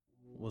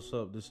What's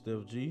up? This is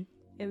Steph G.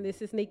 And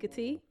this is Nika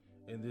T.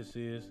 And this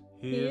is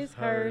His,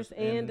 Hers,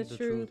 and the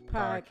Truth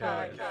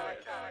podcast.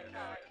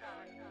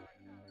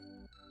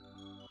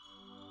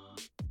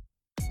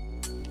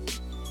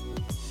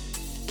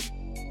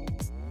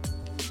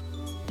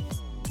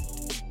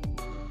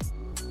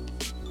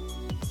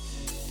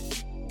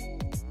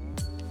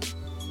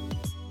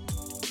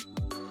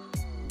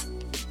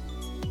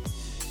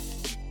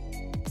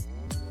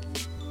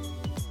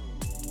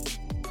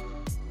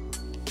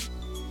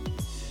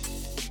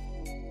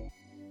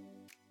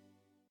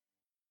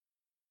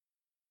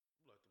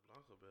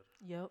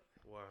 Yep,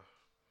 Why?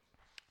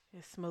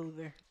 it's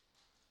smoother.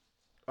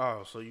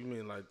 Oh, so you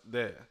mean like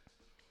that?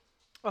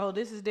 Oh,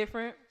 this is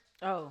different?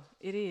 Oh,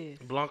 it is.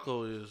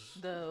 Blanco is.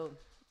 The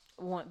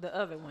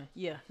other one.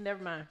 Yeah,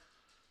 never mind.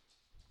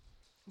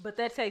 But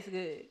that tastes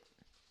good.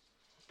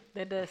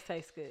 That does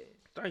taste good.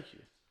 Thank you.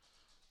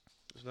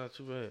 It's not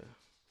too bad.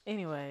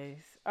 Anyways,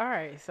 all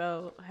right.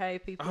 So, hey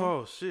people,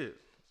 Oh shit,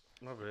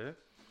 my bad.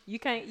 you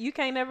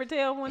can't never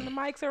tell when the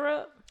mics are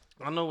up.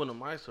 I know when the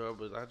mics are,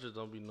 but I just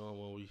don't be knowing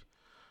when we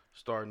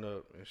starting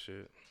up and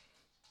shit.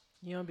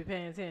 You don't be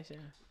paying attention.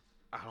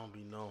 I don't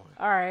be knowing.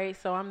 All right.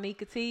 So I'm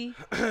Nika T,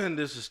 And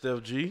this is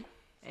Steph G.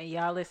 and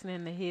y'all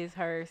listening to His,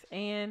 Hers,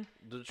 and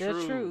The the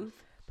Truth. Truth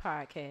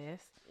podcast.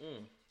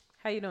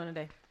 How you doing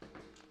today?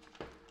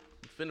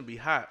 Finna be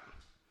hot.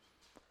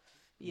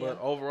 Yeah.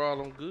 But overall,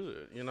 I'm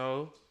good. You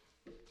know,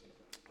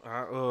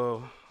 I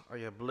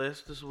got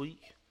blessed this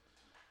week.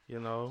 You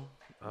know,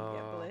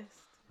 Get blessed.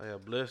 I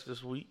got blessed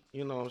this week.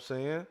 You know what I'm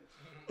saying?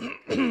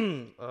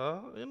 You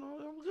know,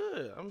 I'm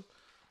good.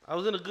 I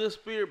was in a good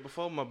spirit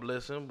before my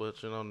blessing,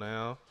 but you know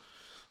now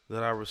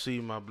that I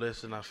received my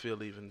blessing, I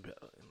feel even better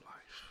in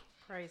life.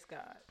 Praise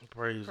God.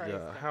 Praise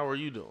God. How are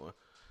you doing?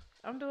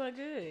 I'm doing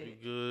good. You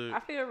good? I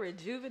feel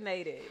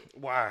rejuvenated.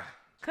 Why?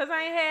 Cause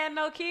I ain't had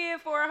no kid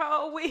for a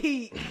whole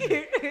week.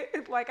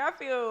 Like I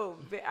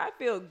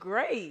feel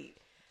great.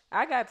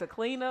 I got to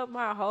clean up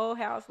my whole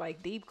house,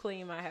 like deep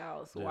clean my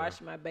house, Yeah.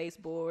 wash my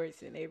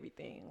baseboards and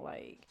everything,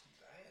 like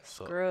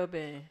So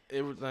scrubbing.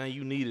 everything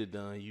you needed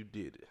done, you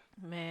did it.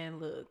 Man,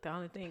 look, the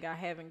only thing I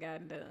haven't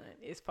gotten done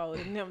is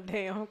folding them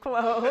damn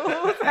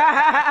clothes.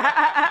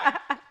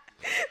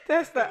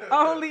 That's the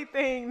only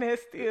thing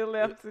that's still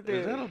left to do.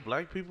 Is that a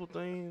black people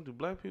thing? Do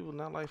black people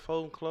not like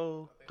folding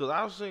clothes? Because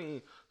I've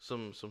seen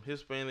some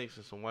Hispanics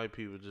and some white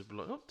people just be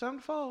like, oh, time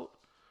to fold.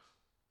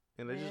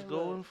 And they Man, just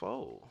go look. and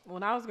fold.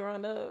 When I was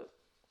growing up,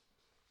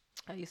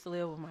 I used to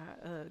live with my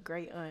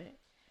great aunt.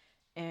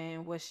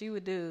 And what she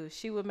would do,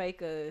 she would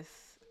make us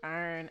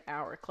iron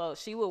our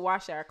clothes. She would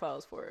wash our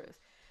clothes for us.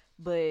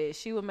 But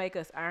she would make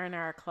us iron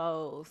our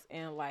clothes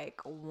in like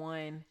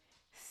one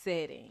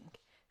setting.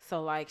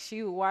 So like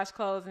she would wash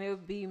clothes and it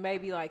would be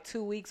maybe like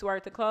 2 weeks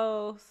worth of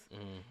clothes.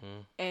 Mm-hmm.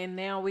 And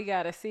now we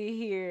got to sit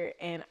here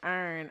and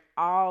iron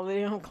all of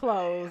them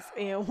clothes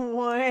in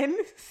one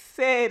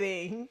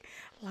setting.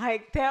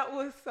 Like that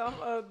was some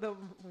of the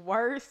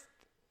worst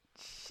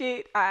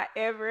shit I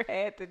ever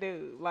had to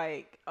do.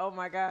 Like, oh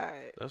my God.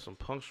 That's some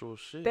punctual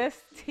shit. That's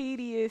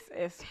tedious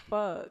as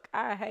fuck.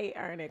 I hate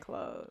ironing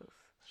clothes.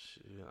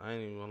 Shit, I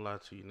ain't even gonna lie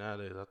to you.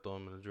 Nowadays, I throw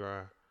them in the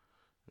dryer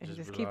And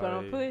just be keep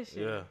on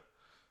pushing. Yeah.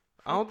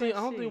 Fuck I that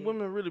don't think shit.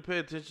 women really pay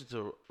attention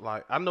to,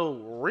 like, I know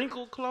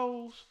wrinkled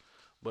clothes,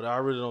 but I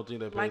really don't think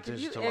they pay Like if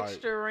attention you to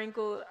extra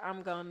wrinkled,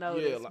 I'm gonna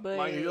notice. yeah, but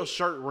like your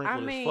shirt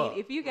wrinkled I mean, as fuck.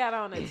 if you got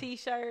on a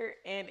t-shirt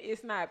and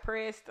it's not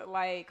pressed,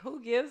 like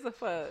who gives a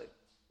fuck?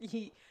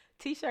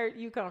 T-shirt,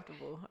 you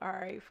comfortable? All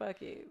right,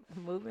 fuck it.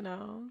 Moving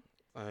on.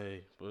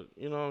 Hey, but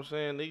you know what I'm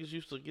saying? Niggas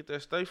used to get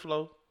that stay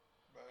flow.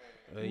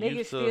 They Niggas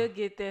used to- still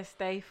get that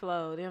stay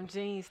flow. Them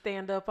jeans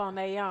stand up on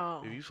their If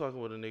own. you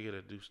fucking with a nigga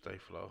that do stay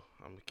flow,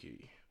 I'm gonna kill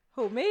you.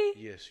 Who, me?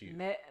 Yes, you.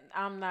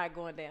 I'm not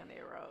going down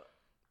that road.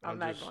 I'm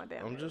not going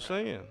down I'm that just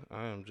road. saying.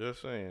 I am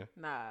just saying.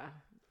 Nah.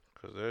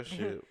 Cause that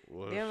shit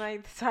was. Them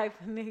ain't the type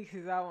of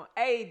niggas I want.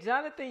 Hey,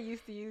 Jonathan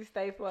used to use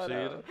stay flow See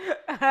though.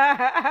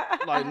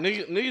 Like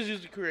niggas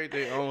used to create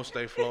their own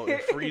stay flow and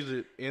freeze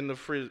it in the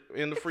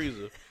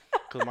freezer.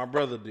 Cause my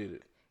brother did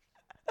it.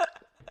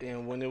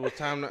 And when it was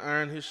time to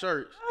iron his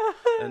shirts,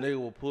 a nigga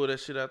will pull that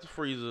shit out the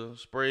freezer,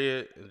 spray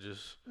it, and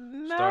just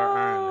start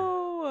ironing.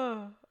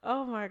 No.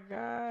 Oh my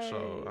God.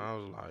 So I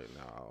was like,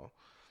 no,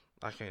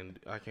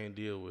 I can't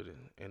deal with it.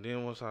 And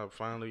then once I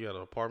finally got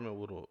an apartment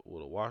with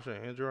a washer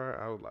and dryer,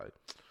 I was like,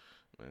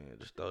 man,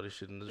 just throw this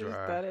shit in the Just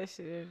dryer. throw that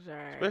shit in the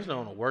dryer. Especially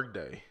on a work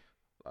day.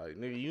 Like,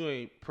 nigga, you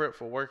ain't prepped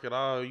for work at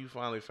all. You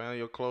finally found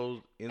your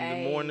clothes in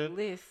the morning.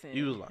 Listen.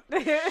 You was like,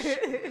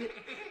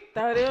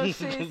 throw them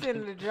shits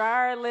in the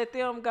dryer. Let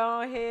them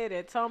go ahead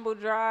and tumble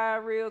dry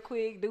real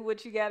quick. Do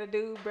what you got to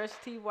do. Brush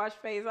your teeth, wash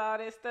your face, all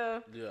that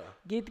stuff. yeah.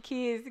 Get the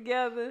kids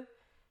together.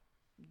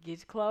 Get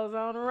your clothes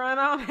on and run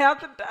on out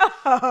the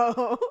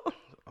door.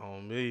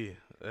 On me,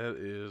 that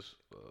is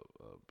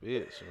a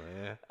bitch,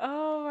 man.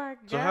 Oh my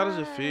God. So how does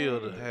it feel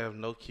to have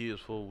no kids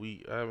for a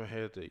week? I haven't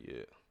had that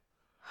yet.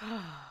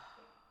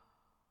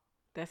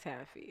 That's how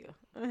I feel.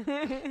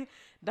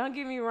 Don't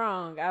get me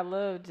wrong. I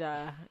love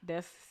Ja.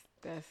 That's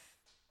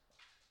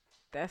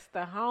that's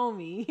the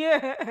homie.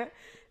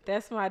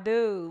 That's my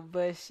dude.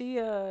 But she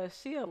a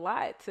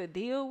lot to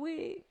deal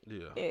with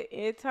Yeah.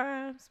 at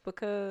times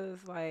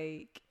because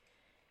like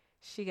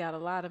she got a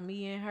lot of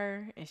me in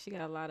her and she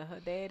got a lot of her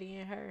daddy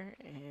in her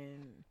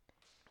and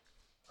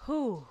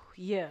who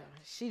yeah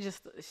she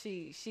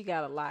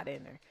got a lot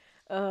in her.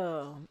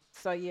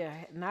 So yeah,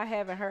 not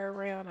having her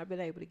around, I've been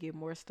able to get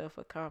more stuff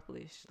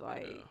accomplished, Yeah.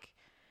 like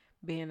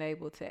being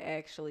able to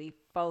actually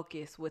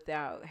focus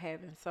without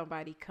having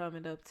somebody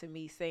coming up to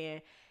me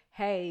saying,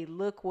 "Hey,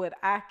 look what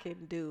I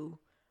can do."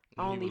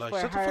 And you be Only like, for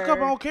shut the fuck up,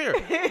 I her, don't care.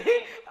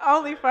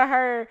 only for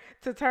her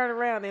to turn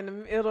around in the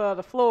middle of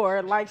the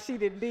floor like she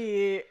did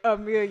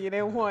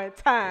 1,000,001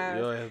 times,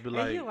 Your ass be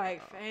and you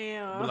like, like,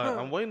 I'm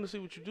fam. waiting to see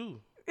what you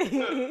do.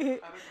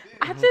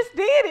 I just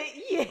did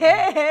it. Be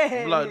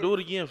like, Yes. do it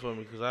again for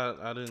me, cause I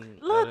Look,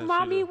 didn't see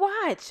mommy, the.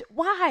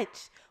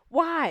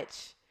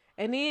 watch.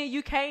 And then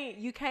you can't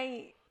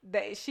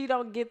that she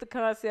don't get the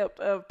concept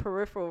of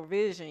peripheral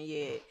vision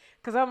yet.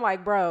 Cause I'm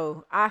like,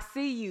 bro, I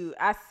see you.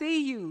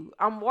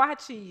 I'm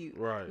watching you.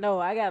 Right. No,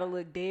 I gotta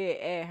look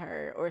dead at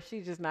her or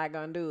she's just not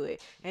gonna do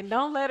it. And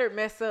don't let her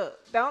mess up.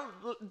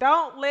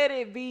 Don't let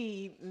it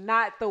be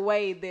not the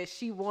way that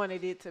she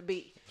wanted it to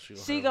be. She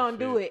have a gonna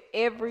do fit. it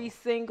every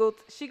single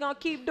she gonna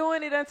keep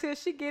doing it until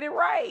she get it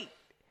right.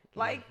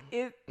 Like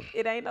it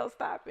ain't no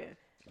stopping.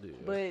 Yeah.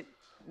 But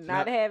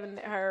not having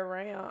her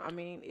around, I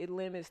mean, it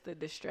limits the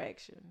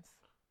distractions.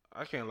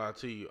 I can't lie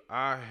to you.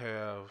 I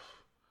have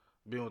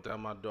been without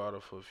my daughter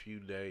for a few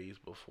days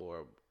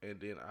before, and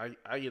then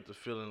I get the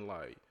feeling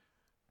like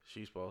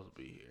she's supposed to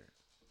be here.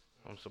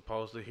 I'm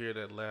supposed to hear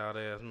that loud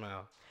ass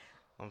mouth.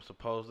 I'm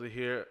supposed to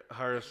hear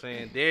her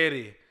saying,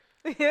 "Daddy,"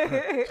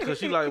 because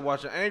she like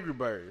watching Angry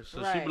Birds. So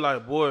she be Right.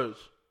 like, "Boys."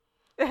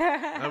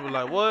 I be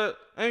like, "What?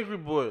 Angry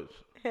Boys?"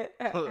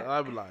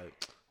 I be like,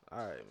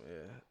 "All right,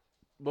 man."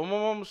 But my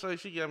mama say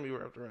she got me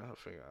wrapped around her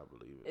finger. I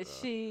believe it.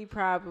 She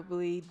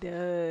probably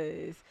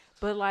does.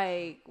 But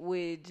like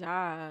with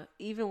Ja,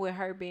 even with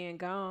her being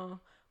gone,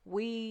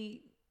 we're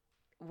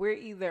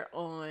either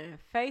on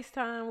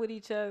FaceTime with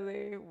each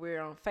other, we're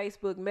on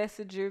Facebook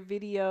Messenger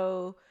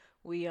video,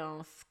 we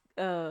on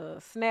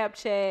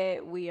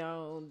Snapchat, we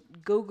on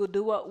Google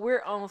Duo.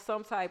 We're on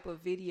some type of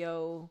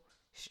video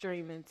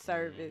streaming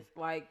service,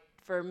 like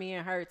for me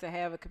and her to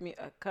have a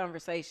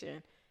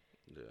conversation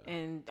Yeah.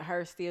 and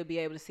her still be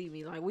able to see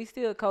me. Like we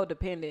still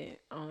codependent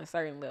on a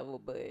certain level,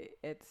 but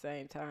at the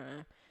same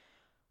time,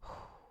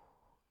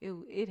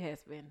 it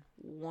has been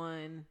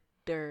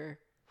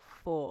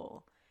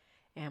wonderful.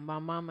 And my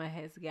mama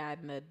has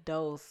gotten a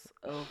dose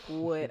of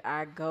what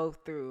I go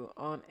through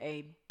on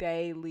a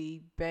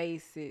daily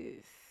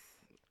basis.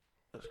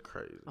 That's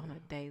crazy. On a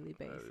daily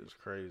That basis. is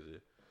crazy.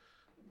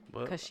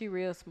 But Cause she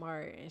real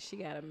smart and she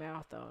got a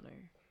mouth on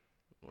her.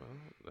 well,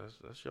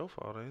 that's your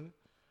fault, ain't it?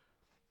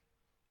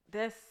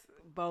 That's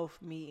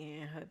both me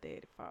and her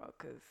daddy fault.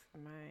 Cause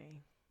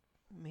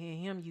me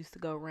and him used to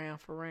go round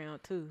for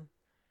round too.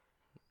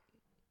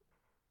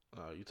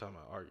 Oh, you talking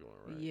about arguing,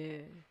 right?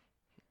 Yeah.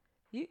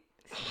 You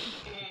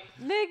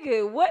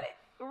nigga, what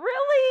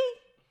really?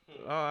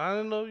 Oh, I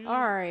didn't know you.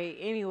 All right,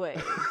 anyway.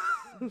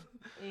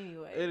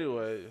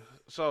 Anyway,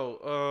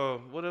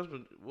 so what else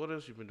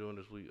you been doing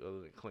this week other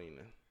than cleaning?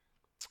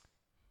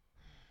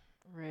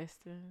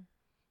 Resting.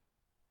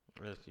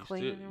 You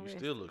Cleaning still and you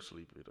still look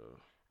sleepy though.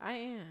 I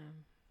am.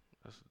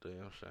 That's a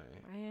damn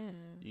shame. I am.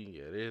 You can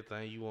get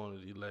everything you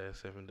wanted these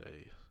last 7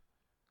 days.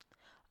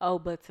 Oh,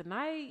 but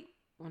tonight,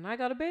 when I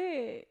go to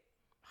bed,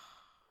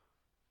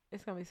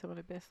 it's going to be some of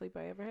the best sleep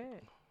I ever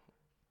had.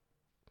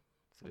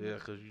 Yeah,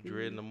 because you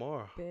dreading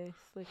tomorrow. Best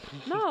sleep.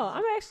 No,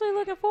 I'm actually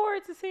looking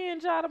forward to seeing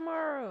Ja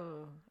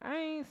tomorrow. I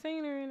ain't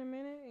seen her in a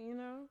minute, you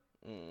know.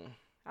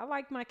 I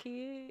like my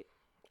kid.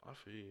 I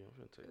feel you.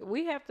 I'm finna take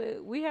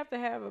We have to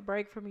have a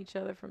break from each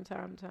other from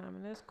time to time,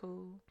 and that's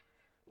cool.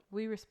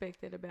 We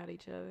respect that about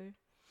each other.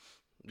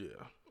 Yeah.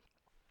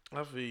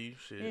 I feel you.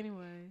 Shit.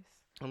 Anyways.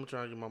 I'm gonna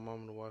try to get my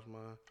mama to watch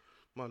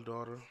my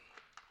daughter.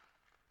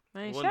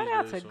 Man, One shout these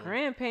out days, to so.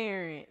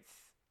 grandparents.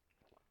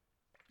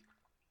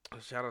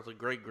 Shout out to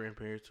great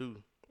grandparents too.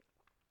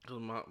 Cause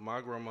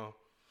my grandma,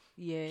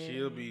 Yeah.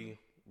 she'll be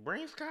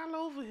bring Skylar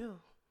over here.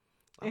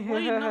 I'm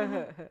waiting on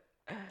her.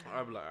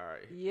 I'll be like, all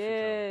right.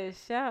 Yeah,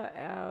 shout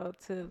out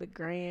to the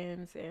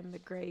grands and the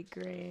great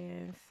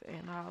grands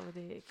and all of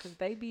that, cause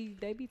they be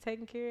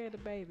taking care of the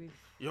babies.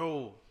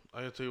 Yo, I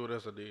gotta tell you what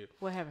else I did.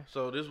 What happened?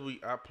 So this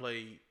week I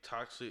played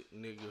Toxic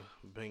Nigga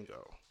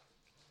Bingo.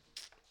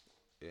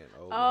 And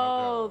Oh,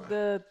 my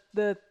God.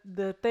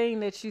 the thing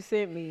that you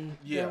sent me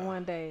Yeah. that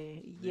one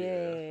day.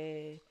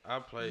 Yeah. I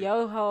played.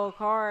 Your whole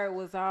card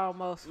was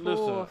almost full.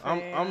 Listen,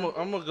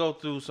 I'm gonna go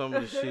through some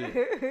of the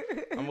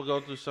shit. I'm gonna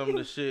go through some of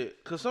the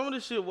shit, cause some of the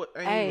shit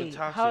ain't even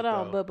toxic. Hold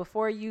on, though. but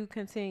before you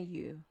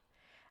continue,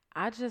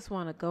 I just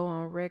want to go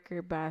on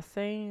record by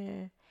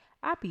saying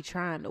I be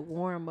trying to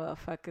warn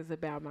motherfuckers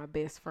about my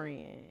best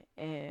friend,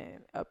 and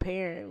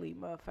apparently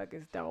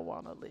motherfuckers don't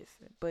want to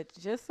listen. But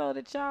just so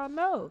that y'all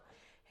know,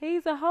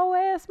 He's a hoe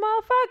ass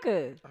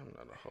motherfucker. I'm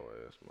not a hoe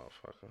ass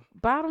motherfucker.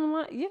 Bottom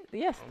line,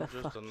 yes, I'm the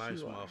just fuck a nice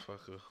you are.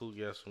 motherfucker who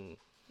got some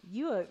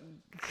You a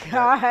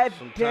god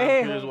some time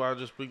periods damn. where I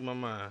just speak my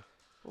mind.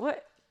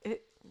 What?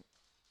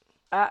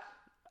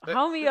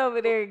 Homie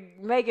over there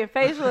making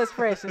facial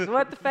expressions.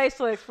 What the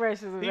facial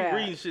expressions He about?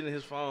 reading shit in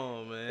his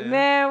phone, man.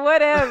 Man,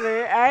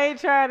 whatever. I ain't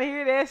trying to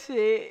hear that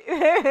shit.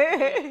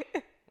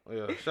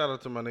 Yeah, shout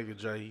out to my nigga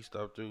Jay. He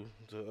stopped through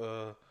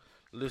to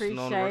listen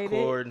on the Appreciate it.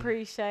 recording.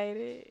 Appreciate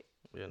it.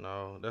 You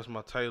know, that's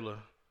my Taylor.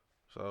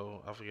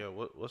 So I forget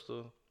what's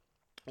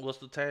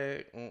the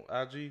tag on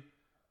IG?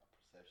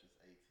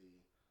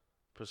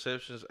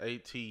 Perceptions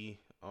AT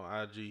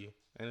on IG.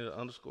 Ain't it an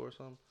underscore or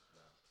something?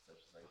 No,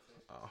 Perceptions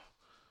AT. Oh.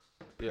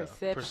 Yeah.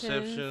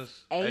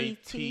 Perceptions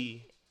AT.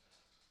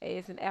 A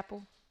is an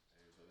apple.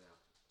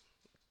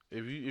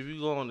 If you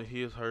go on the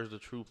His Hers the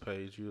True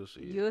page, you'll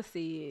see it. You'll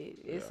see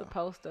it. It's a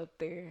post up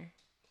there.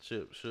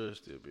 Should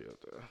still be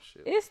up there.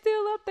 Shit. It's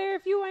still up there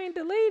if you ain't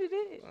deleted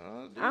it.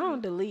 I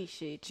don't delete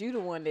shit. You the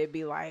one that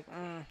be like,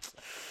 I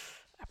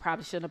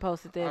probably shouldn't have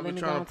posted that. Let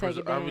me go and take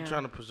it down. I be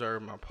trying to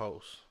preserve my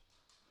posts.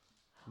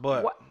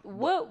 But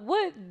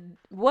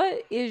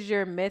what is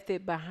your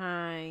method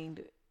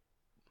behind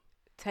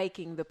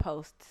taking the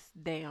posts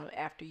down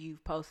after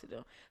you've posted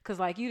them? Because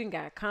like you didn't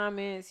got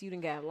comments, you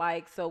didn't got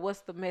likes. So what's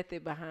the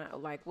method behind?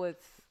 Like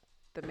what's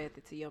the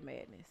method to your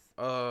madness?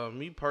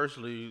 Me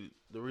personally,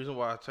 the reason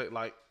why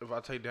if I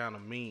take down a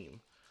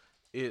meme,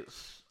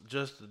 it's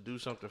just to do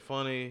something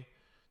funny,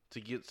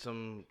 to get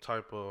some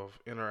type of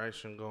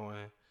interaction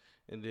going,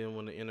 and then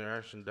when the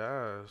interaction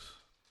dies,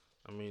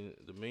 I mean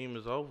the meme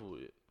is over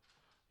with.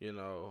 You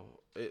know,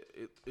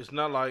 it's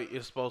not like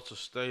it's supposed to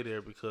stay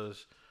there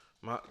because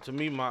to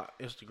me my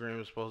Instagram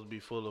is supposed to be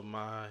full of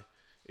my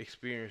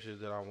experiences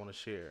that I want to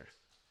share,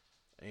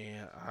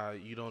 and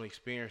you don't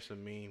experience a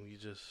meme, you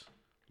just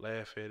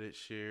laugh at it,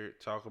 share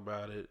it, talk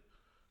about it,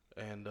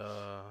 and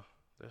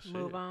that's it.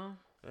 Move on.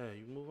 Yeah,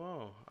 you move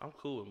on. I'm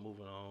cool with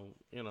moving on.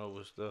 You know,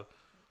 with stuff.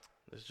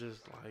 It's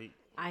just like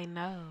I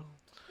know.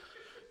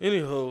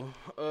 Anywho,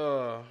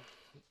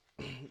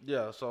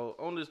 yeah. So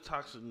on this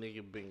toxic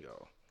nigga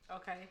bingo.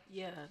 Okay.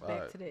 Yeah.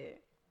 Back to that.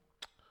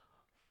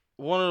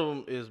 One of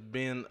them is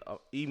being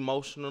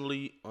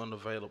emotionally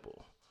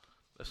unavailable.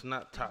 That's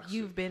not toxic.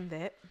 You've been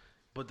that.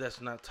 But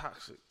that's not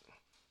toxic.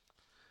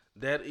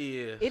 That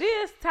is. It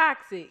is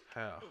toxic.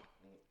 How?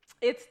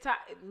 It's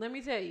let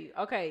me tell you.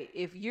 Okay,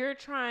 if you're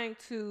trying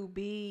to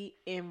be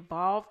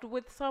involved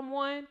with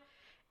someone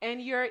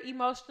and you're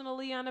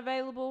emotionally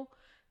unavailable,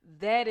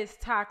 that is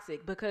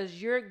toxic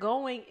because you're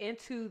going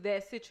into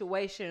that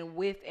situation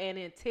with an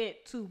intent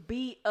to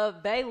be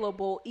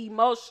available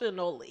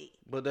emotionally.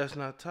 But that's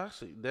not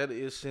toxic. That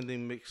is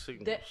sending mixed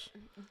signals.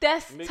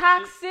 That's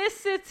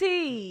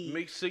toxicity.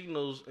 Mixed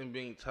signals and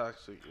being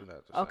toxic is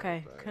not the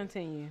same thing.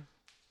 Continue.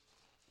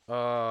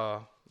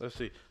 Let's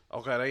see.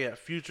 Okay, they got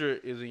Future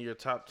is in your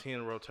top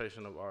 10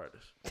 rotation of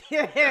artists.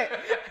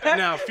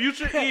 Now,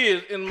 Future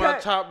is in my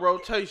top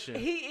rotation.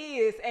 He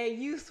is,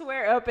 and you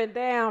swear up and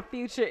down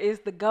Future is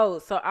the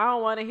GOAT, so I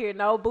don't want to hear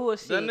no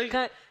bullshit.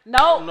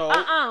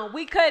 No.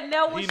 We cutting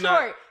that one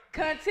short.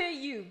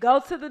 Continue. Go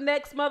to the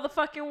next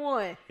motherfucking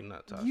one. He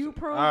not toxic. You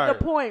proved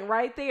the point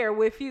right there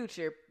with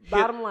Future.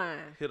 Bottom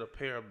line. Hit a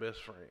pair of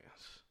best friends.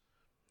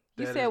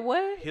 You said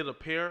what? Hit a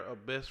pair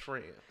of best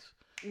friends.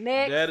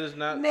 Next. That is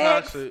not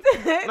toxic.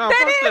 No,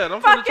 fuck that.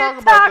 I'm finna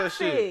talk about that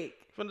shit.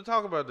 Finna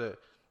talk about that.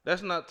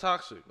 That's not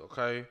toxic,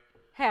 okay?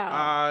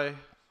 How?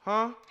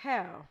 How?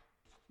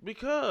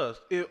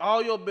 Because if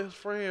all your best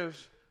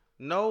friends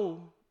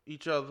know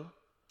each other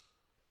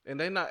and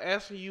they not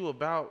asking you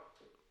about,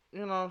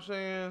 you know what I'm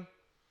saying,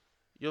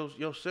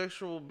 your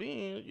sexual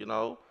being, you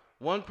know,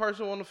 one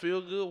person want to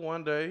feel good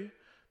one day,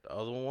 the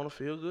other one want to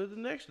feel good the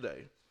next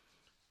day.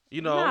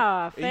 You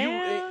know,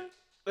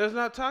 that's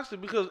not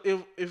toxic because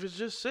if it's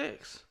just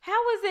sex.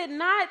 How is it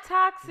not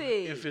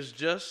toxic? If it's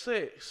just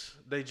sex,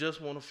 they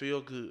just want to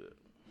feel good.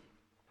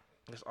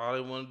 That's all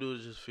they want to do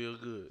is just feel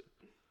good.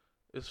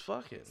 It's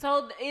fucking.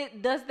 So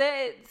does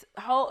that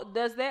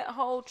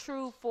hold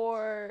true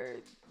for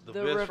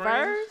the reverse?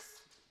 Friends?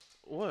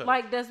 What?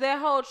 Like, does that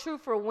hold true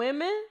for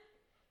women?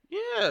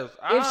 Yes.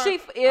 I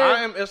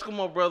am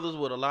Eskimo brothers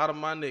with a lot of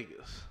my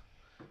niggas.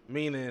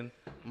 Meaning,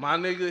 my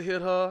nigga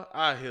hit her,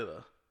 I hit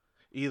her.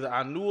 Either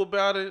I knew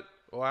about it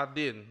or I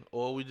didn't.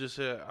 Or we just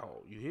said,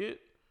 oh, you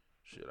hit?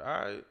 Shit, all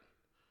right.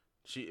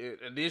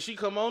 And then she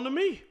come on to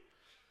me.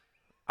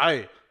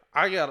 I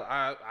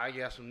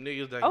got some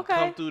niggas that can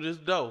come through this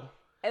door.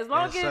 As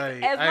long as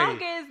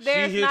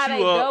there's not a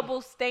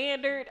double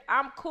standard,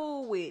 I'm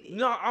cool with it.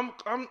 No, I'm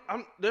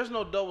there's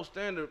no double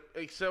standard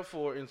except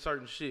for in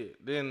certain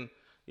shit. Then,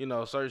 you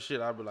know, certain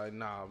shit I'll be like,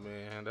 nah,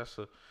 man, that's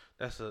a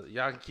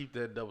y'all can keep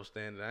that double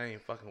standard. I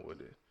ain't fucking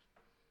with it.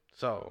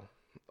 So,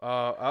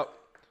 I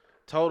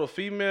told a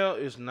female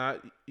it's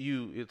not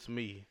you, it's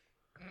me.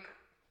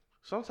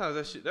 Sometimes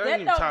that shit that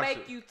ain't even toxic. That don't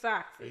make you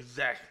toxic.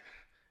 Exactly.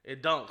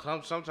 It don't.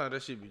 Sometimes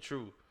that shit be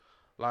true.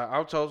 Like,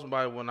 I told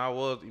somebody when I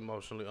was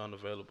emotionally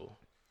unavailable,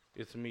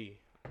 it's me.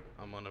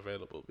 I'm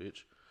unavailable,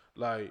 bitch.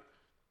 Like,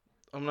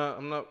 I'm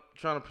not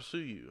trying to pursue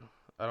you.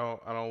 I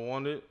don't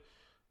want it.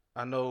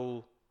 I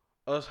know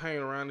us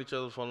hanging around each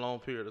other for a long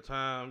period of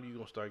time, you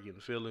gonna start getting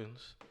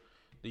feelings.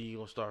 Then you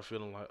gonna start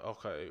feeling like,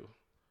 okay,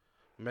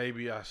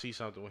 maybe I see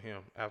something with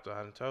him after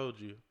I done told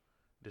you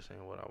this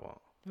ain't what I want.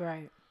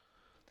 Right.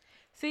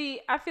 See,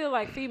 I feel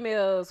like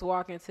females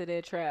walk into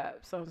their trap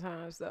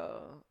sometimes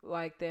though.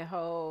 Like that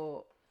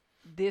whole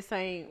this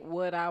ain't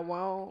what I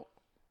want.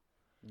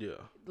 Yeah.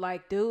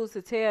 Like dudes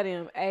to tell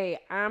them, hey,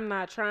 I'm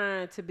not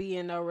trying to be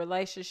in a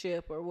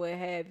relationship or what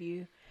have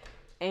you.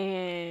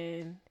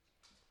 And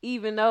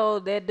even though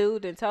that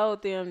dude done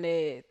told them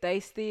that they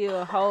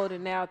still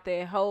holding out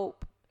that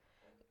hope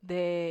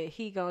that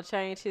he gonna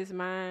change his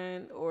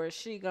mind or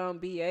she gonna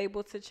be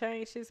able to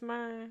change his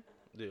mind.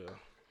 Yeah.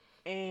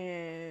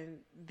 And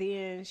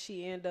then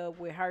she end up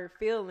with hurt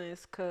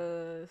feelings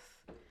because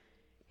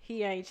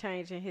he ain't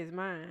changing his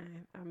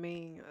mind. I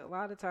mean, a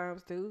lot of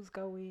times dudes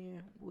go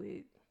in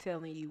with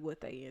telling you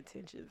what their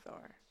intentions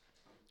are.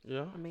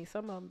 Yeah. I mean,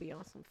 some of them be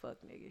on some fuck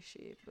nigga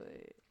shit, but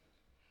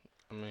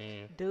I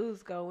mean,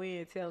 dudes go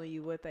in telling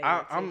you what they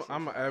I'm intentions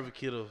an are.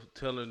 advocate of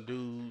telling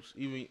dudes,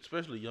 even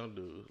especially young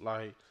dudes,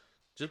 like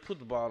just put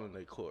the ball in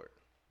their court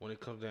when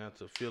it comes down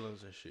to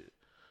feelings and shit.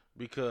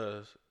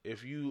 Because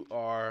if you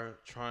are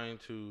trying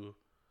to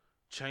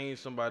change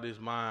somebody's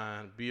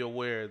mind, be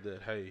aware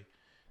that hey,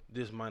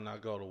 this might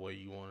not go the way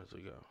you want it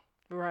to go.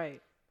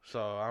 Right.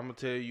 So I'm gonna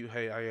tell you,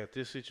 hey, I got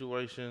this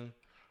situation,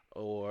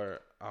 or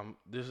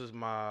this is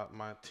my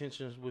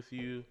intentions with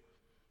you.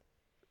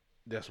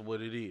 That's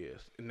what it is.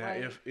 Now,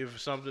 Right. if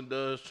something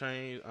does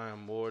change, I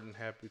am more than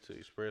happy to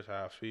express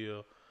how I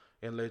feel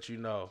and let you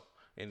know.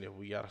 And if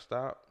we gotta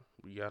stop,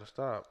 we gotta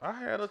stop. I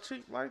had a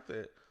chick like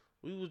that.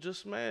 We was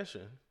just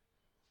smashing,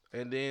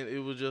 and then it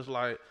was just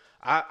like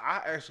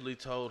I actually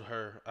told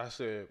her. I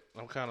said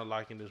I'm kind of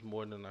liking this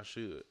more than I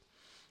should,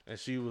 and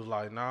she was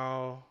like,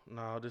 no,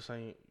 this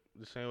ain't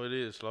what it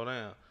is. Slow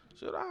down. I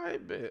said, all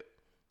right, bet.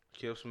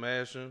 Kept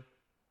smashing.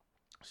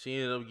 She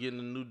ended up getting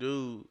a new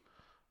dude.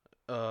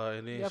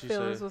 And then Your she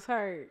feelings said, was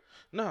hurt.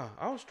 "Nah,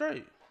 I was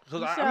straight."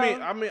 Cause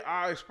You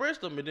I expressed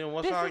them, and then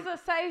once This I is a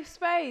safe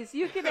space.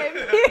 You can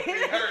admit.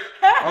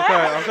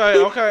 okay,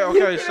 You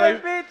can safe,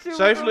 admit you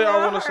safely, was a I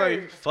want to little say,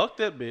 hurt. fuck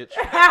that bitch.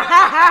 Okay,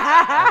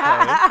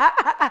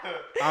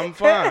 I'm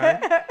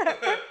fine.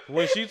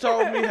 When she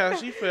told me how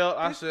she felt,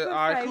 I This said, is a "All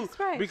right, safe cool."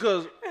 space.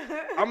 Because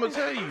I'm gonna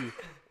tell you,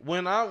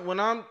 when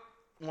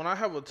I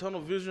have a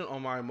tunnel vision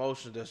on my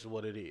emotions, that's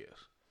what it is.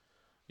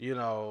 You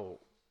know,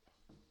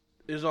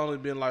 it's only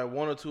been like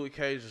one or two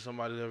occasions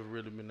somebody's ever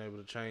really been able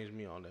to change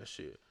me on that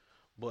shit.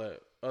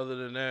 But other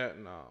than that,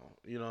 no.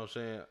 You know what I'm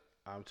saying?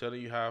 I'm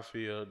telling you how I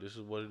feel. This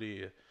is what it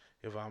is.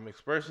 If I'm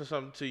expressing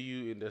something to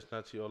you and that's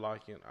not to your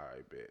liking, all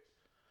right, bet.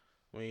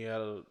 We ain't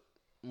gotta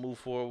move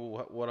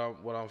forward with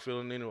what I'm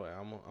feeling anyway.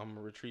 I'm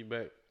gonna retreat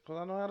back because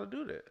I know how to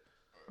do that.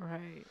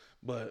 Right.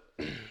 But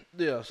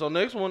yeah. So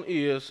next one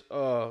is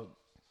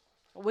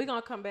We're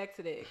going to come back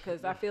to that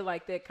because I feel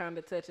like that kind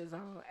of touches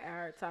on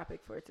our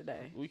topic for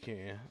today. we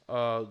can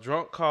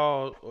drunk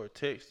call or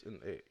text an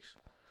ex.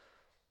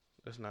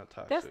 That's not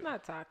toxic. That's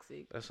not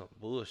toxic. That's some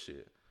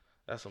bullshit.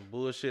 That's some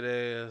bullshit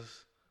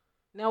ass.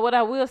 Now, what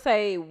I will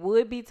say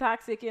would be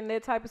toxic in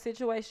that type of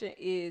situation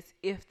is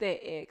if that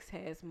ex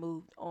has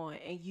moved on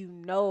and you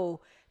know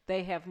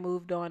they have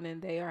moved on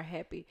and they are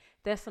happy.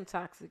 That's some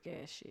toxic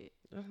ass shit.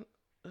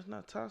 That's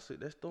not toxic.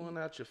 That's throwing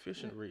out your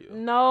fishing reel.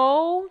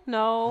 No. You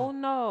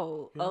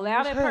Allow almost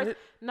that had person. it.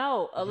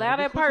 No, You allow gotta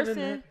be that quicker than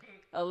person.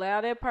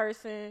 Allow that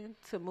person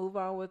to move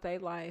on with their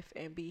life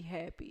and be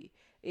happy.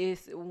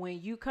 It's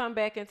when you come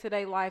back into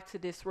their life to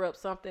disrupt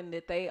something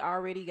that they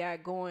already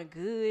got going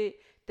good.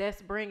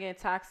 That's bringing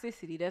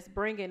toxicity. That's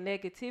bringing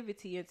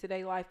negativity into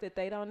their life that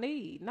they don't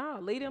need. No,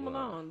 leave them Wow.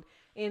 alone.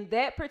 In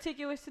that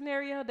particular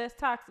scenario, that's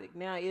toxic.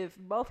 Now, if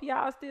both of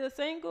y'all still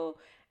single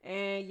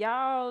and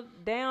y'all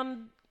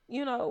down,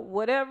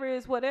 whatever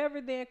is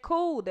whatever, then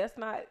cool. That's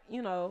not,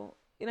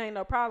 it ain't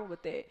no problem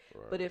with that.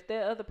 Right. But if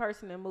that other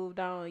person that moved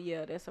on,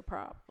 yeah, that's a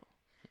problem.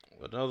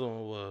 Another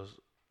one was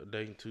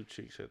dating two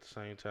chicks at the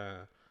same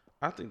time.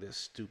 I think that's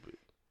stupid.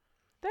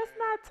 That's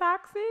not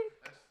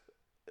toxic.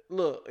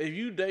 Look, if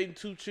you dating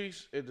two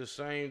chicks at the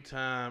same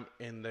time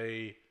and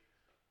they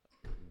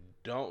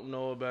don't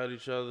know about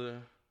each other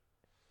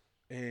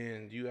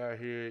and you out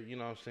here, you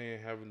know what I'm saying,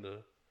 having to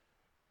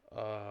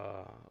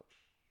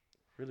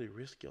really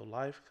risk your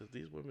life because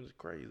these women is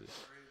crazy.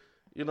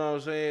 You know what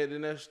I'm saying?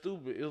 Then that's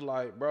stupid. It's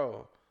like,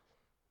 bro,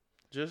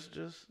 just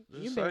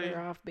You say, better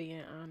off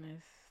being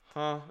honest.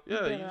 huh? You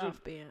Yeah, better you off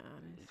just being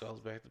honest. goes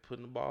back to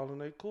putting the ball in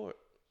their court.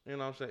 You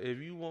know what I'm saying? If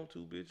you want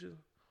two bitches,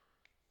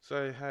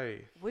 say,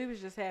 hey, We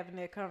was just having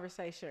that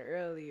conversation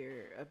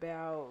earlier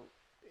about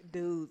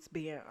dudes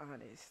being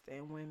honest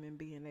and women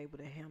being able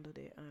to handle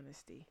that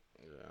honesty.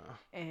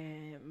 yeah,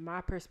 And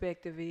my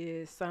perspective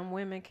is some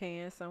women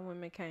can, some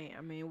women can't.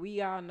 I mean,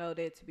 we all know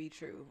that to be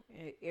true.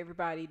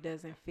 Everybody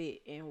doesn't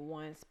fit in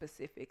one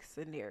specific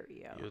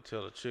scenario. you'll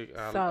tell a chick,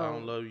 I So-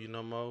 don't love you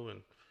no more,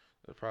 and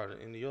that's probably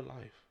the end of your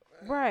life.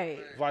 Right.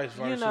 Vice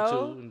versa You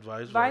know, too, and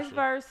vice vice versa.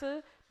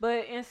 versa.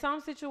 But in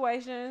some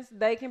situations,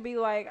 they can be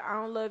like, I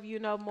don't love you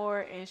no more.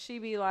 And she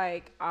be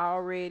like,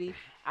 already,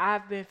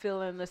 I've been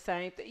feeling the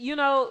same thing. You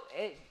know,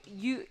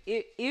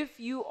 if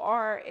you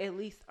are at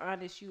least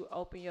honest, you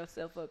open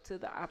yourself up to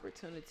the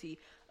opportunity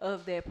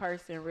of that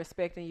person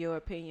respecting your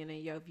opinion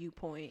and your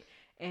viewpoint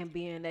and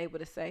being able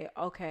to say,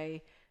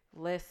 okay,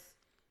 let's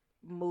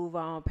move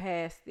on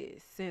past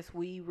this since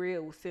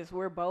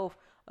we're both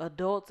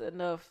adults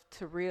enough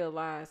to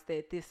realize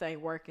that this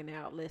ain't working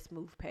out. Let's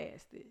move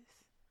past this.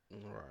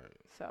 Right.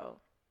 So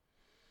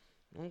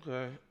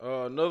Okay.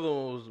 Another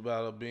one was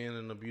about being in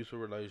an abusive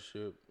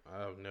relationship.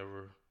 I've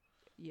never.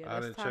 yeah, I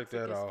that's didn't check toxic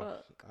that as off.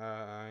 fuck.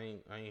 I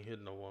ain't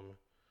hitting no woman.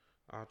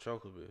 I'll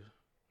choke a bitch.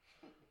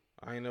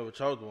 I ain't never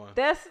choked one.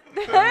 That's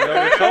I ain't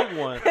never choked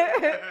one,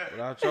 but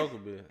I'll choke a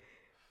bitch.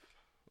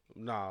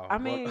 Nah. I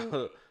mean,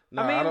 but,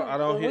 nah, I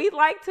don't hit. we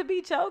like to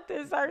be choked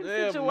in certain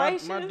Yeah,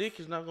 situations. my dick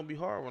is not gonna be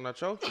hard when I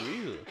choke you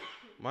either.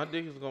 My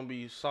dick is gonna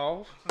be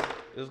soft.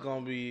 It's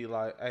gonna be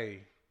like,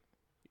 hey,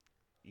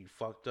 you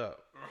fucked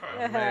up.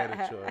 I'm mad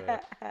at your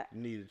ass.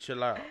 You need to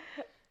chill out.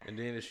 And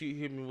then if she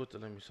hit me with the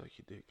let me suck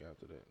your dick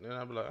after that, then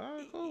I'll be like, all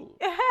right, cool.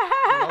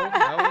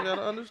 Now we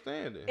gotta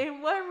understand it.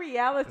 In what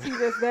reality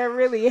does that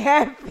really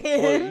happen?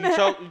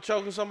 Well, you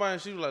choking somebody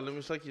and she was like, let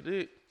me suck your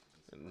dick.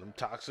 And them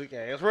toxic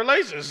ass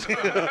relations.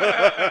 that's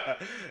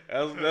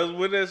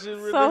when that shit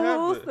really so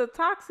happened. who's the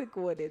toxic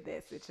one in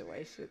that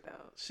situation,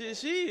 though? She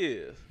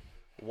is.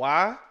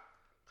 Why?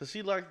 Because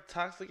she like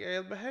toxic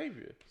ass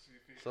behavior.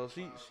 So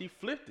she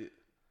flipped it.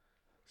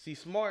 She's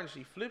smart and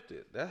she flipped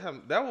it.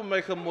 That would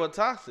make her more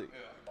toxic.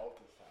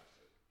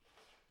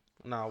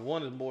 Nah,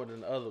 one is more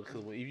than the other.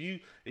 Because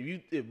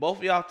if both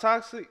of y'all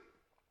toxic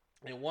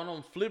and one of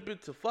them flip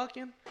it to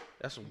fucking,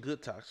 that's some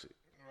good toxic.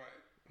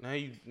 Now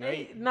you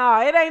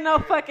No, it ain't no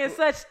fucking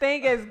such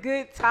thing as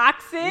good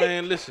toxic.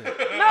 man, listen.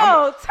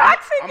 No,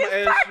 toxic I'ma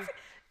is ask toxic.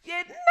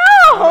 Yeah,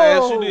 no. I'm gonna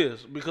ask you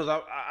this because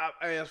I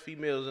asked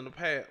females in the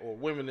past or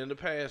women in the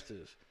past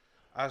this.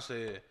 I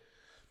said,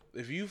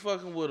 if you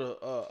fucking with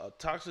a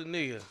toxic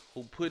nigga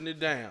who putting it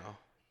down,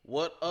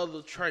 what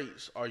other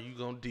traits are you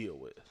gonna deal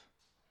with?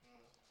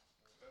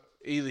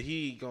 Either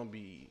he gonna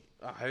be,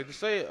 I hate to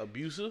say it,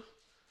 abusive.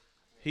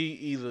 He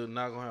either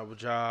not gonna have a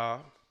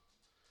job,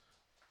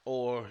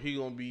 or he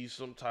gonna be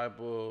some type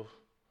of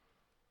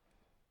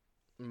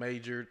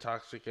major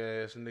toxic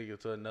ass nigga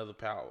to another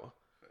power.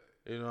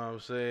 You know what I'm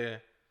saying?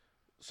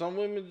 Some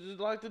women just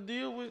like to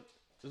deal with.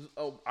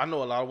 I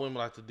know a lot of women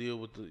like to deal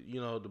with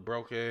the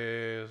broke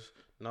ass,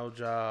 no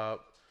job,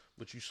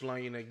 but you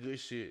slanging that good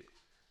shit,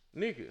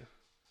 nigga.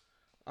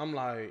 I'm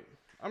like,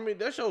 I mean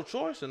that's your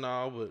choice and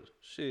all, but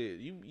shit,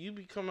 you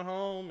be coming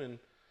home and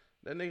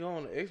that nigga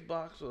on the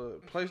Xbox or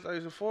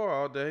PlayStation 4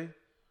 all day.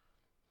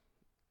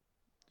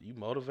 You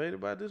motivated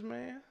by this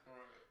man?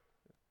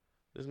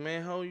 This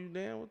man hold you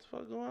down? What the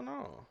fuck going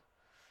on?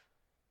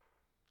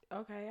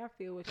 Okay, I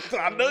feel what you're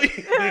saying. I know you.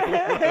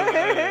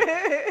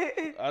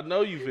 I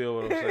know you feel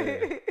what I'm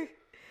saying.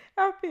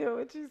 I feel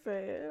what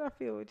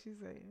you're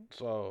saying.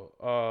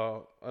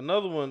 So,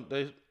 another one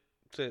they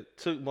said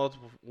took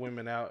multiple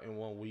women out in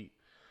 1 week.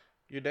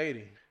 You're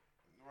dating.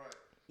 Right.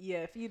 Yeah,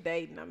 if you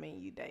dating, I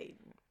mean you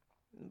dating.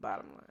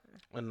 Bottom line.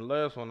 And the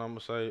last one I'm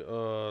gonna say,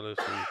 let's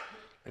see.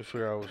 Let's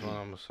figure out which one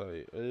I'm gonna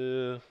say.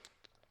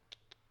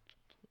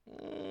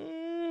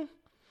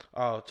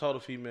 Told a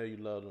female you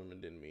love them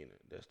and didn't mean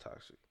it. That's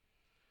toxic.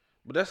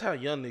 But that's how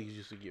young niggas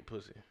used to get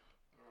pussy.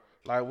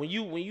 Like when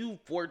you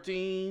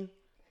 14,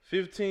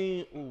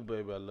 15, ooh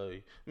baby I love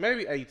you.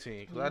 Maybe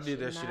 18, cause I did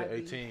that shit at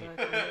 18.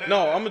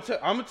 No, I'm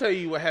gonna tell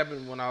you what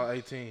happened when I was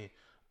 18.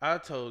 I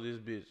told this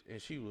bitch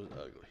and she was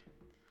ugly.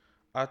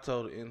 I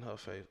told her in her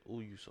face, ooh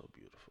you so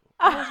beautiful.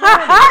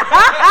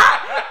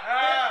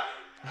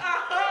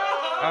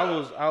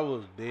 I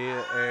was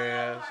dead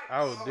ass.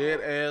 I was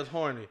dead ass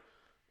horny.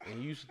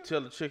 And you used to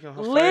tell the chick in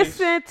her face.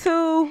 Listen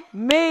to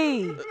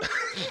me.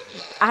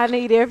 I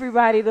need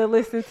everybody to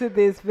listen to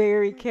this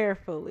very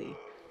carefully.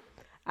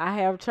 I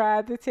have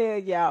tried to tell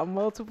y'all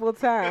multiple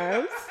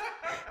times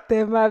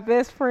that my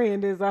best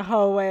friend is a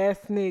hoe ass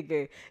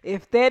nigga.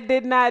 If that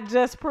did not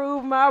just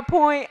prove my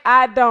point,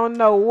 I don't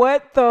know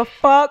what the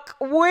fuck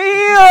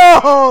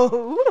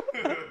will.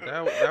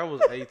 That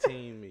was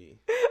 18 me.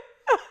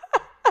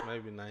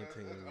 Maybe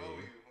 19 me.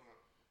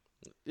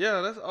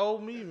 Yeah, that's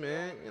old me,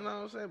 man. You know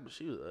what I'm saying? But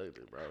she was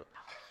ugly, bro.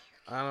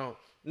 I'm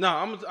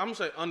gonna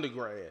say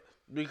undergrad.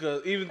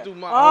 Because even through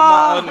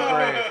my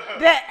undergrad.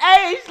 The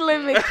age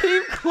limit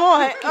keep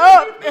going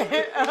up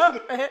and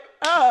up and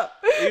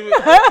up.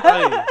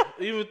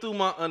 Even through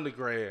my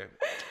undergrad,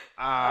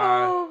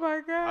 oh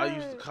my God. I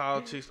used to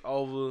call chicks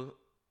over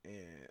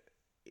and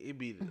it'd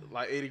be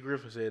like Eddie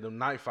Griffin said, them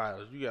night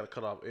fighters, you gotta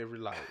cut off every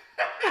light.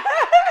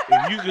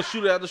 If you could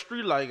shoot out the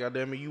street light,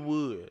 goddamn it, you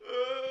would.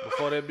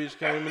 Before that bitch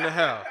came in the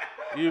house,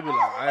 you'd be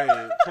like,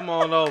 hey, come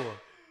on over.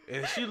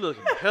 And she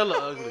looking hella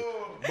ugly.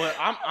 But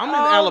I'm in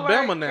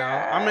Alabama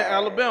now. I'm in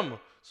Alabama.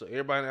 So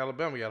everybody in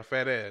Alabama got a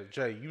fat ass.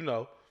 Jay, you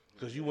know,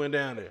 because you went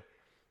down there.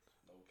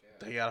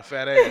 They got a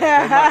fat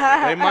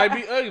ass. They might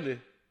be ugly,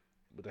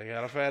 but they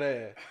got a fat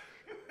ass.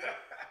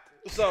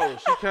 So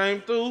she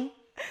came through.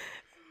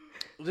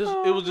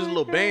 It was this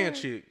little band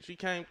chick. She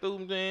came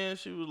through, then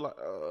she was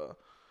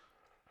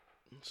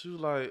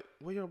like,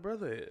 where your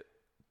brother at?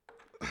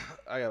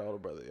 I got an older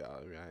brother, y'all.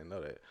 I didn't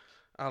know that.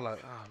 I was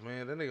like, oh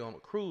man, that nigga on the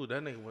cruise.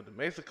 That nigga went to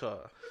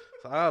Mexico.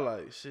 So I was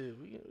like, shit,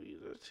 we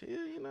just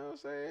chill, you know what I'm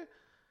saying?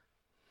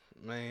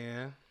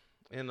 Man,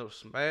 end up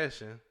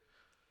smashing.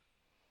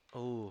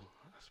 Oh,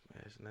 I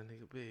smashing that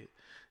nigga big.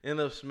 End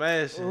up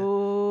smashing.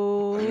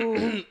 Ooh.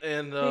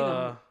 And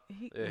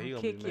he yeah, he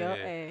gonna kick be your mad.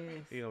 ass.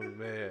 He gonna be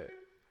mad.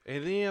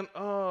 And then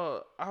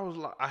I was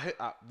like,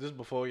 this is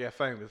before we got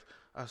famous.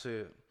 I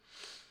said,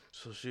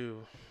 so she,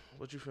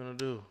 what you finna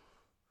do?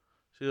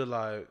 She was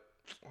like,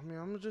 I mean,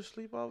 I'm gonna just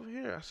sleep over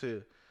here. I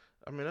said,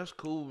 I mean, that's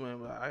cool, man,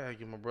 but I gotta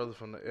get my brother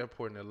from the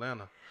airport in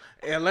Atlanta.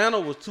 Atlanta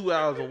was 2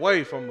 hours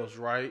away from us,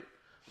 right?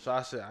 So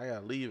I said, I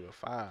gotta leave at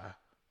 5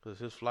 because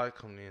his flight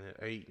coming in at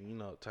 8, and you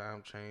know,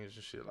 time change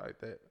and shit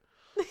like that.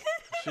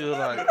 She was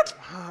like,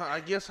 I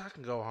guess I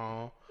can go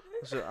home.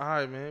 I said, all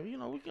right, man, you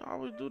know, we can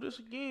always do this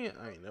again.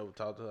 I ain't never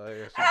talked to her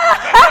ass again.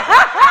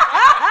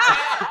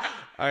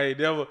 I ain't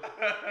never.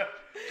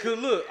 Cause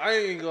look, I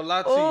ain't gonna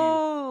lie to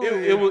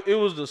you. It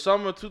was the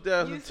summer of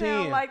 2010. You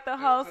sound like the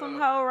wholesome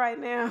hoe right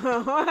now.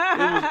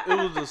 it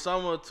was the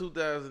summer of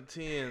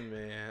 2010,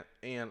 man,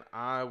 and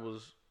I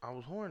was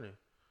horny.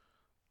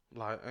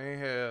 Like I ain't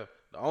had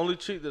the only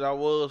chick that I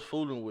was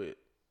fooling with.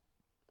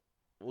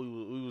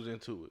 We was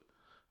into it,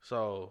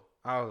 so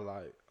I was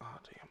like, oh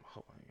damn, I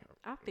hope I ain't.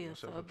 I feel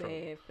so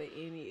bad for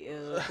any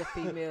of the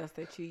females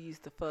that you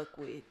used to fuck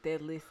with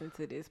that listen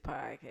to this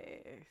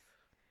podcast.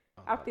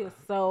 I feel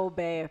so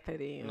bad for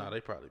them. Nah, they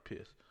probably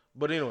pissed.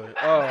 But anyway,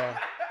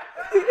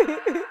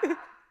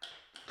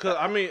 cause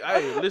I mean,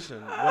 hey,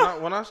 listen,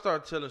 when I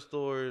start telling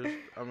stories,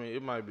 I mean,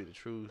 it might be the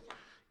truth.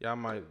 Y'all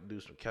might do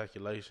some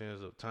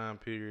calculations of time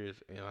periods,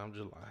 and I'm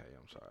just like, hey,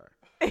 I'm sorry.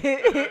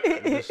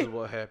 This is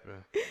what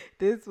happened.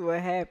 This is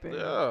what happened.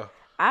 Yeah.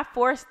 I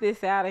forced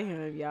this out of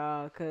him,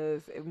 y'all,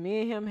 because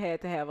me and him had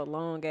to have a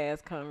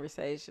long-ass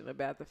conversation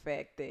about the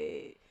fact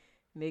that,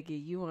 nigga,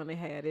 you want to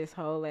have this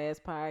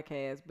whole-ass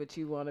podcast, but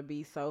you want to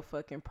be so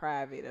fucking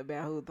private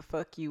about who the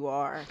fuck you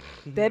are.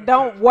 That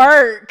don't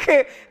work.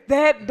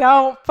 That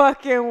don't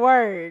fucking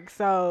work.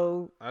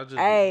 So,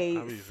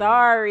 hey,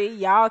 sorry,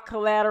 y'all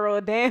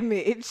collateral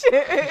damage.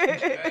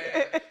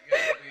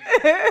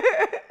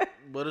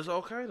 But it's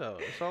okay though.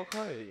 It's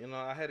okay. You know,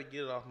 I had to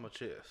get it off my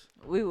chest.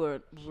 We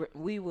will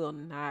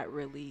not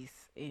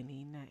release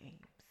any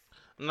names.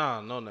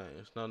 Nah, no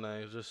names. No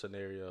names. Just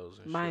scenarios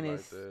and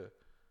minus shit like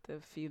that. The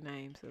few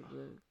names of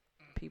the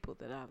people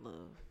that I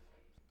love.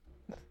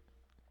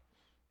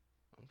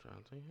 I'm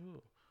trying to think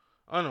who.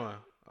 Anyway,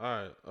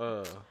 all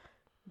right.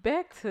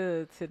 Back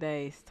to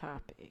today's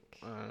topic.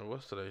 All right,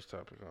 what's today's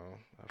topic on?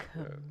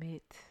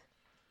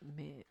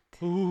 Commitment.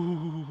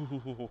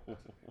 Ooh.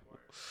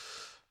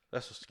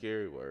 That's a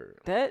scary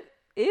word. That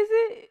is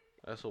it?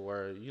 That's a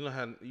word. You know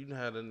how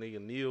the nigga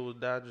Neo was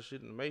dodging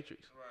shit in the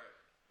Matrix?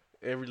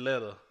 Right. Every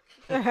letter.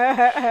 Nah,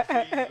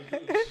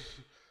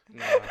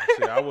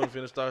 see, I wasn't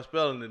finna start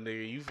spelling the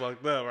nigga. You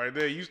fucked up right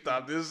there. You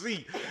stopped this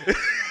C.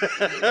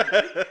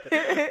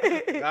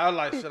 I was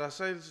like, should I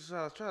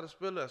try to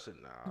spell it? I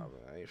said, nah, man,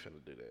 I ain't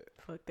finna do that.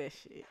 Fuck that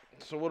shit.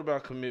 So what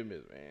about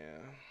commitment,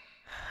 man?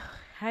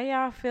 How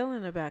y'all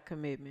feeling about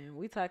commitment?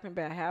 We talking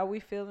about how we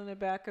feeling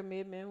about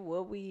commitment,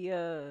 what we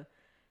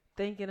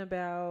thinking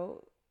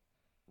about,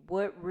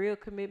 what real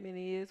commitment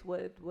is,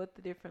 what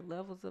the different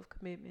levels of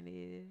commitment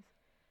is.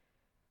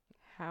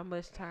 How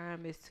much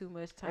time is too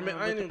much time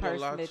with the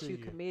person that you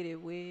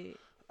committed with?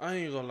 I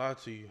ain't gonna lie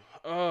to you.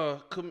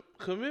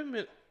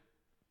 Commitment,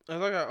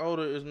 as I got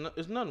older, is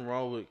nothing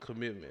wrong with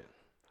commitment.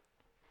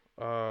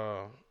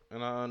 And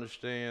I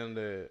understand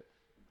that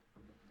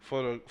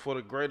for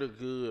the greater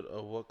good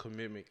of what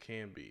commitment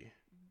can be.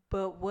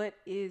 But what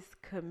is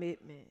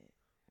commitment?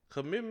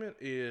 Commitment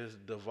is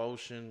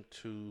devotion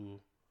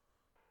to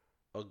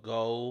a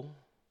goal.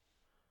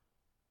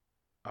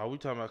 Are we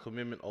talking about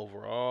commitment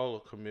overall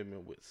or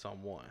commitment with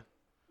someone?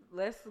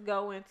 Let's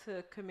go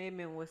into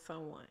commitment with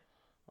someone.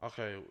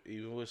 Okay,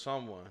 even with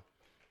someone.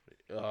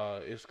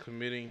 It's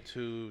committing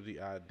to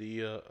the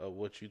idea of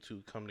what you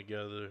two come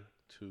together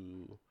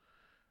to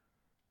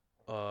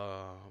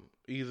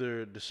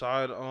either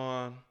decide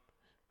on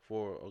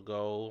for a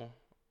goal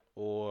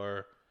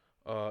or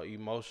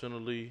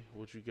emotionally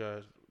what you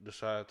guys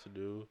decide to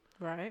do.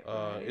 Right.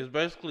 It's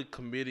basically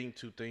committing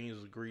to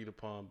things agreed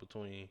upon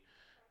between,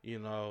 you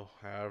know,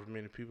 however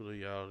many people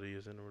y'all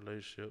is in a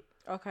relationship.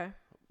 Okay.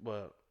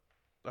 But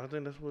I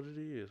think that's what it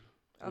is.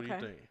 What do you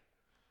think?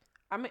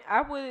 I mean,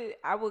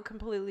 I would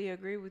completely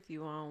agree with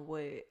you on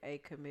what a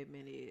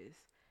commitment is.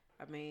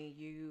 I mean,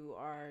 you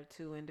are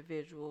two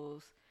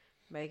individuals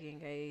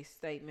making a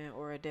statement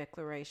or a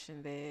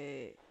declaration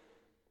that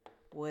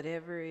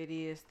whatever it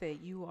is that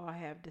you all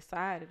have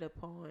decided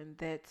upon,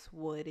 that's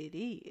what it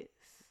is.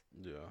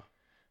 Yeah.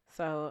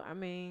 So, I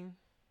mean,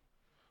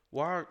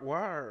 why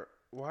are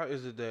why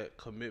is it that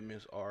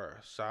commitments are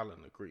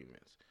silent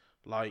agreements?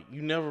 Like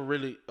you never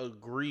really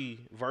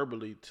agree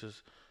verbally to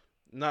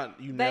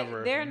not you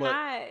never, They're but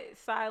not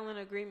silent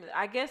agreement.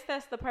 I guess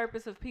that's the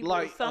purpose of people.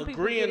 like Some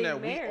people agreeing getting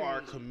that married. we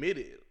are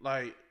committed.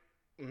 Like,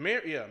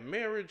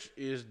 marriage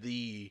is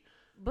the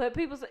But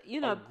people say,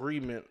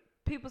 agreement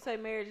people say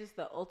marriage is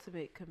the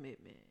ultimate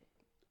commitment.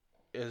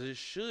 as it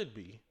should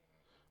be.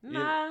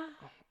 Nah,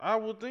 I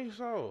would think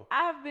so.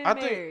 I've been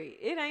married.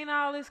 It ain't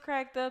all it's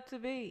cracked up to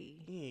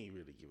be. You ain't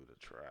really give it a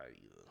try either.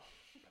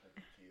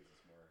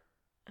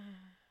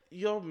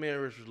 Your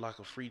marriage was like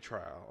a free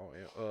trial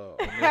on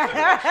Netflix.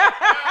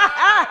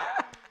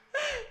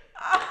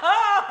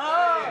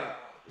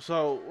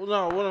 So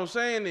no, what I'm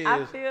saying is,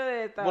 I feel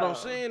it though. what I'm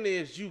saying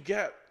is, you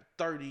got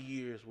 30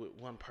 years with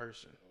one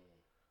person.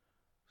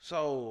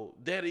 So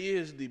that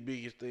is the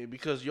biggest thing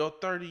because your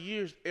 30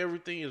 years,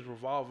 everything is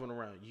revolving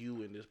around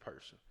you and this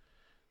person.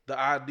 The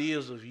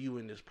ideas of you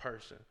and this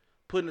person.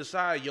 Putting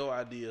aside your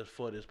ideas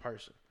for this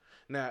person.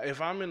 Now, if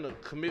I'm in a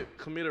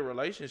committed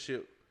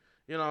relationship,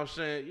 you know what I'm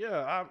saying?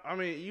 Yeah, I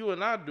mean, you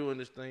and I doing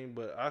this thing,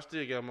 but I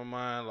still got my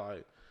mind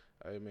like,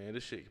 hey, man,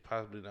 this shit could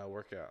possibly not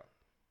work out.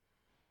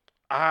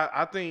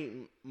 I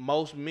think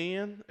most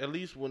men, at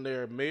least when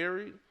they're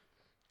married,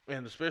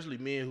 and especially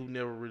men who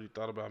never really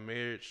thought about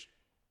marriage,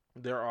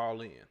 they're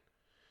all in.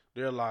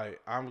 They're like,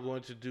 I'm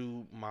going to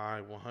do my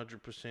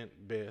 100%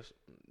 best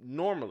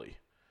normally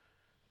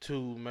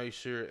to make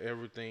sure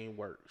everything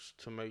works,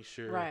 to make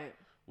sure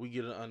we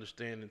get an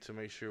understanding, to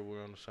make sure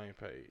we're on the same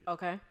page.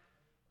 Okay.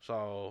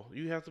 So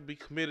you have to be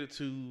committed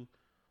to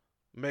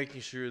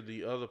making sure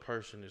the other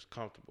person is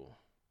comfortable,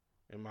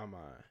 in my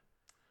mind.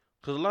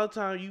 Because a lot of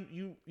times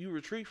you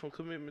retreat from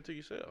commitment to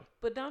yourself.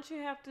 But don't you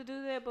have to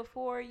do that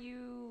before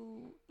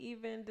you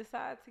even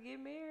decide to get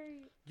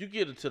married? You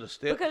get into the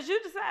steps. Because you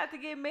decide to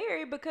get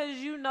married because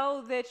you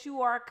know that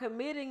you are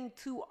committing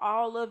to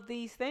all of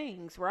these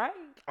things, right?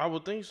 I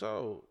would think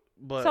so.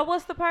 But so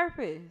what's the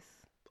purpose?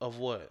 Of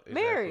what?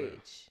 Exactly?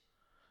 Marriage.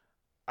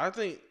 I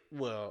think,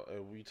 well,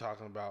 if we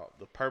talking about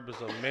the purpose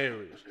of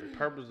marriage, the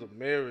purpose of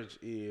marriage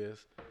is,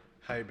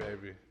 hey,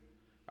 baby,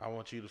 I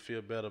want you to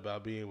feel better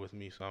about being with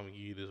me, so I'm going to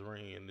give you this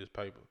ring and this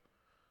paper.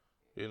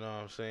 You know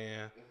what I'm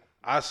saying?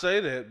 I say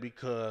that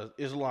because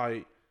it's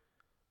like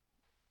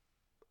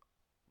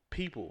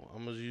people,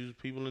 I'm going to use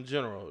people in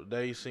general,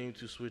 they seem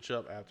to switch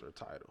up after a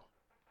title.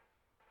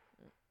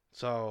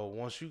 So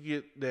once you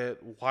get that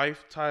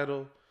wife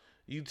title,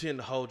 you tend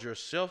to hold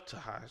yourself to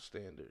high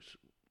standards.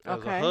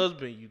 As a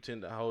husband, you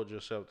tend to hold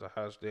yourself to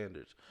high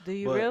standards. Do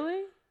you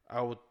really?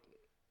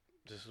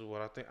 This is what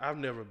I think. I've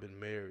never been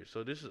married,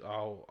 so this is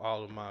all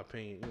of my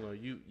opinion. You know,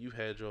 you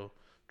had your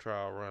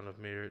trial run of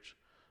marriage.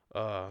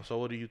 So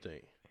what do you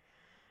think?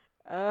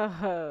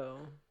 Oh,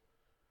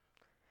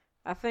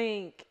 I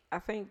think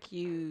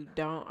you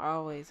don't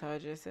always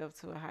hold yourself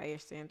to a higher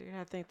standard.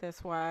 I think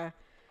that's why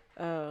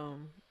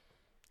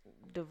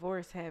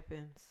divorce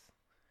happens.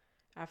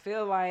 I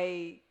feel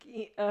like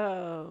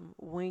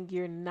when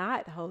you're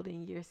not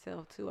holding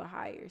yourself to a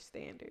higher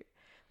standard,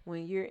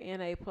 when you're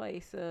in a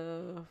place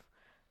of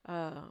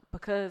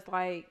because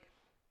like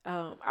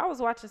I was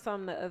watching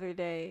something the other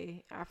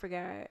day. I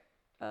forgot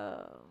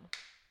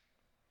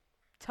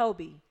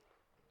Toby.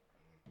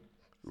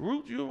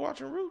 Roots? You were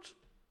watching Roots?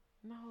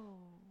 No.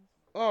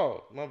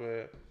 Oh, my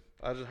bad.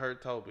 I just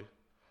heard Toby.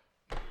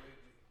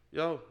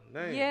 Yo,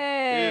 name.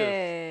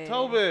 Yeah. Is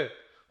Toby.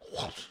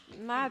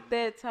 Not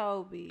that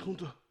Toby.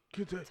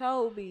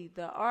 Toby,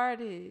 the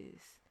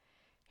artist.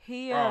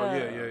 He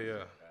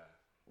yeah.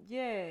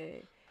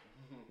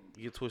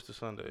 Get Twisted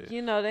Sunday.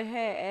 You know, they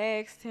had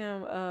asked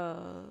him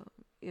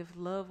if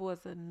love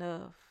was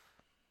enough.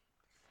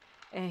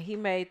 And he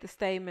made the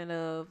statement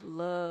of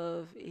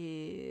love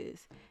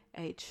is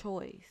a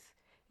choice.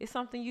 It's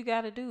something you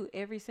got to do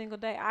every single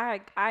day.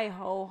 I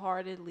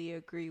wholeheartedly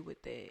agree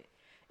with that.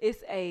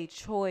 It's a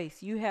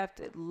choice. You have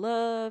to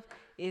love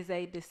is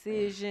a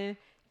decision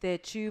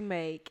that you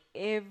make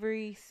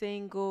every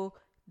single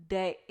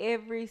day,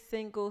 every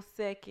single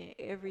second,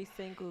 every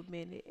single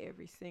minute,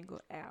 every single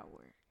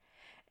hour.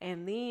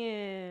 And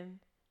then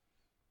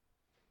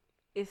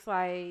it's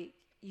like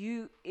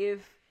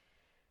if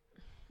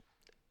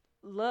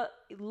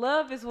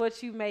love is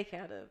what you make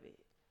out of it.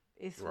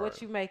 It's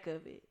what you make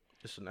of it.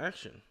 It's an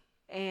action.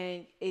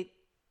 And it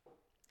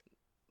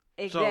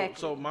exactly.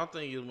 So my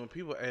thing is when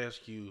people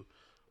ask you,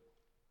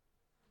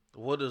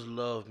 what does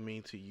love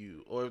mean to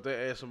you? Or if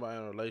they ask somebody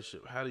in a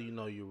relationship, how do you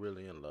know you're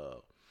really in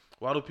love?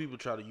 Why do people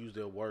try to use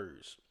their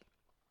words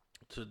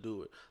to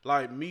do it?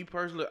 Like me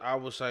personally, I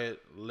would say,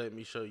 let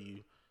me show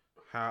you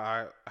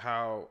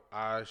how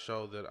I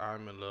show that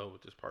I'm in love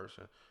with this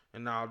person,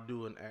 and I'll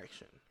do an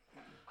action.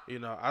 You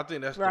know, I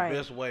think that's the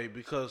best way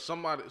because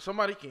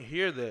somebody can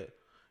hear that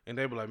and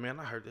they be like, man,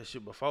 I heard that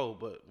shit before.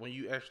 But when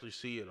you actually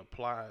see it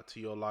applied to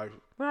your life,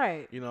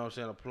 right? You know what I'm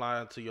saying?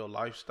 Apply it to your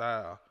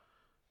lifestyle.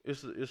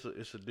 It's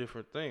a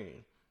different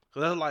thing.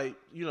 Cause that's like,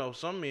 you know,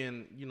 some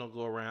men, you know,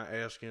 go around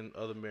asking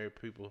other married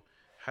people,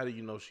 how do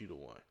you know she the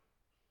one?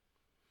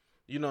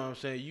 You know what I'm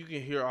saying? You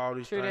can hear all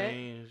these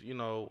things, you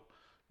know.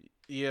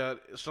 yeah,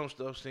 some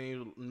stuff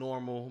seems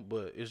normal,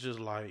 but it's just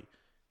like,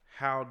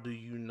 how do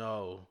you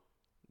know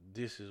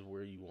this is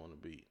where you want to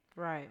be?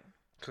 Right.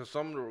 Because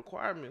some of the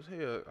requirements,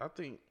 hell, I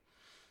think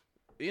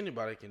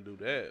anybody can do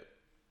that.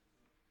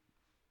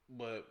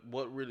 But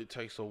what really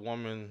takes a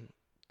woman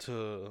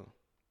to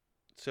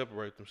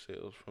separate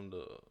themselves from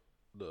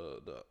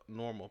the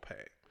normal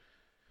pack?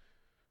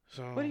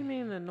 So What do you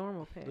mean the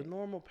normal pack? the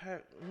normal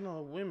pack,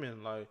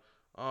 women like,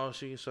 oh,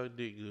 she can suck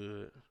dick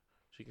good,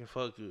 she can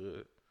fuck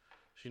good,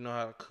 she know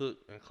how to cook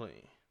and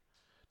clean.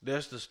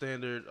 That's the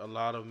standard a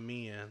lot of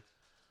men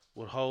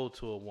would hold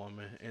to a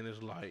woman, and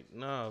it's like,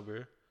 nah,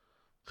 bro.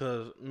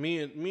 Cause me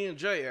and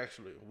Jay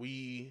actually,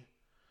 we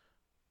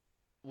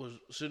was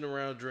sitting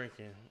around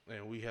drinking,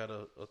 and we had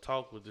a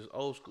talk with this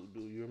old school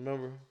dude. You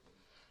remember?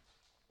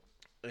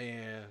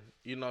 And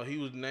he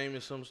was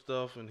naming some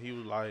stuff, and he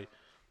was like,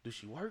 "Does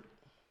she work?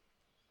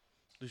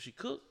 Does she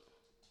cook?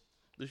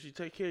 Does she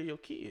take care of your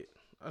kid?"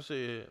 I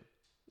said,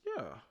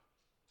 "Yeah."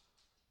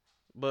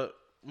 But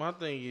my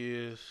thing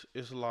is,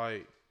 it's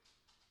like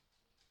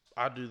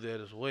I do that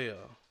as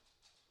well.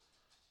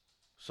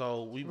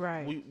 So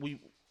Right. we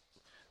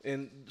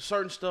and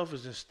certain stuff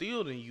is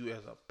instilled in you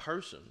as a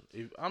person.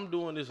 If I'm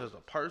doing this as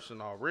a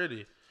person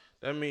already,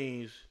 that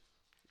means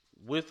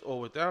with or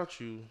without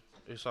you,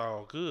 it's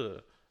all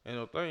good. Ain't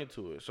no thing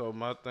to it. So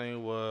my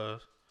thing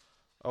was,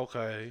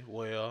 okay,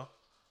 well,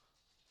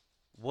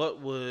 what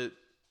would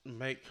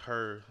make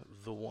her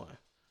the one?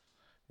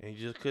 And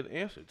he just couldn't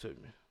answer to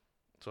me.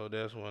 So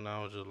that's when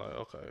I was just like,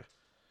 okay,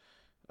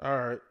 all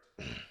right.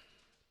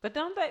 But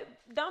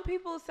don't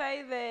people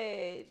say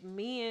that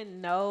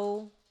men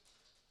know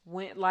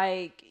when,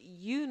 like,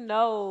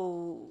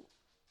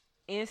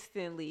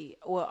 instantly,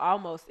 or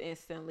almost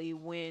instantly,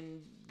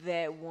 when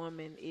that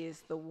woman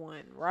is the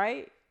one,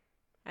 right?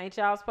 Ain't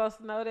y'all supposed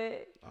to know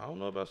that? I don't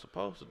know if I'm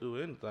supposed to do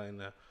anything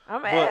now.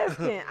 I'm But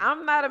asking.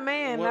 I'm not a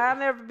man. what I'll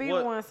never be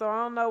what one, so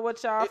I don't know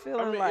what y'all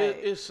feeling like.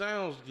 it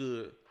sounds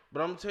good,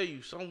 but I'm gonna tell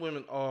you, some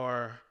women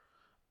are.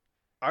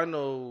 I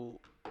know,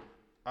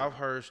 I've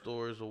heard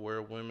stories of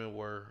where women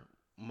were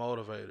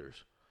motivators.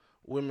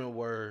 Women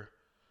were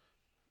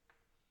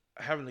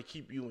having to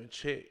keep you in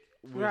check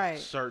with Right.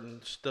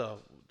 certain stuff,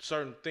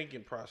 certain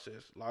thinking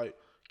process. Like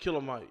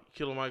Killer Mike.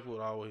 Killer Mike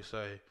would always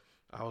say,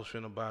 "I was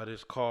finna buy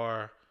this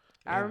car."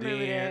 I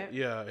remember that.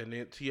 Yeah, and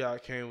then T.I.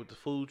 came with the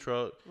food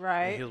truck.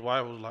 Right. And his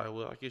wife was like,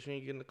 "Well, I guess you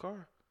ain't getting the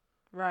car."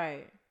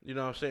 Right. You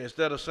know what I'm saying?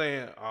 Instead of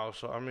saying, "Oh,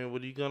 so I mean,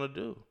 what are you gonna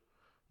do?"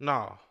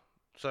 No,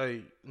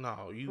 say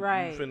no.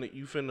 Right.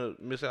 You finna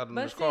miss out on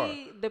But this car.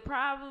 see, the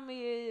problem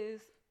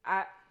is,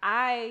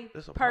 I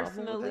There's a problem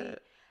with personally,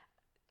 that.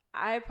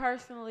 I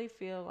personally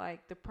feel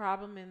like the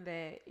problem in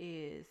that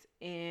is,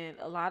 in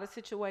a lot of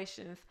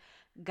situations,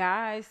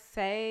 guys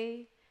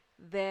say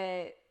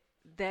that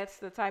that's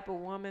the type of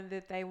woman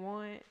that they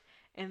want.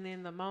 And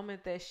then the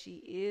moment that she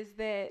is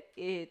that,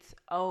 it's,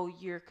 oh,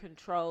 you're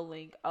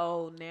controlling.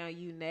 Oh, now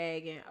you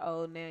nagging.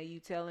 Oh, now you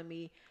telling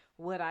me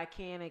what I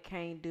can and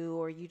can't do,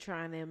 or you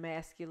trying to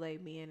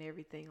emasculate me and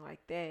everything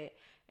like that.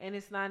 And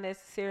it's not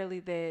necessarily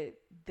that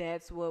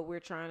that's what we're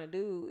trying to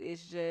do.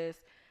 It's just,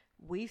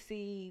 we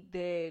see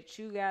that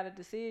you got a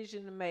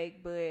decision to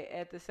make, but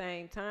at the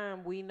same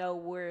time, we know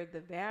where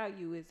the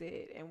value is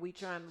at, and we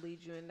trying to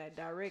lead you in that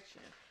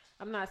direction.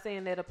 I'm not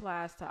saying that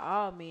applies to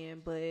all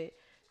men, but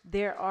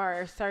there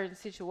are certain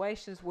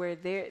situations where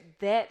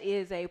that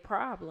is a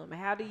problem.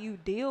 How do you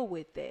deal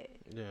with that?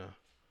 Yeah,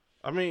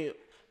 I mean,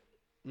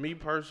 me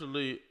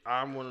personally,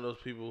 I'm one of those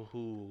people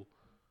who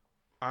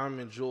I'm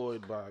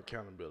enjoyed by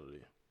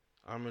accountability.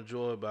 I'm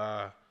enjoyed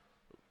by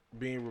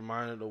being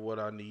reminded of what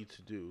I need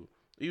to do,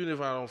 even if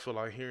I don't feel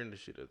like hearing the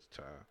shit at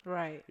the time.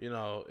 Right.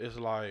 It's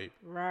like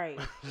Right.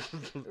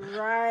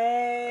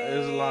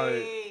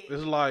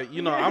 it's like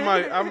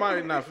I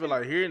might not feel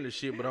like hearing the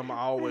shit, but I'm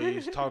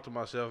always talk to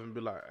myself and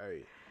be like,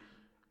 hey,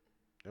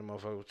 that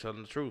motherfucker was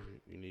telling the truth.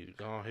 You need to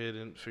go ahead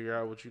and figure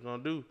out what you're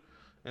gonna do.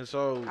 And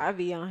so I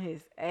be on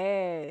his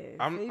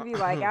ass. He be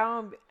like, I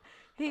don't.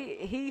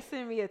 He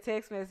sent me a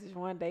text message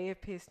one day.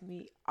 It pissed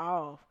me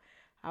off.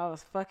 I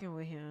was fucking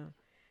with him,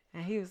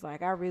 and he was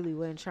like, I really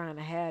wasn't trying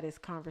to have this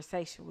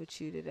conversation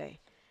with you today.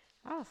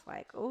 I was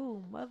like,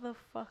 ooh,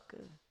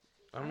 motherfucker.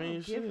 I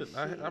mean, shit.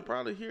 I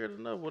probably hear it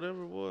enough,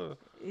 whatever it was.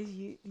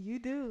 You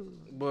do.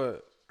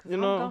 But Cause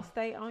I'm gonna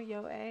stay on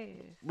your ass.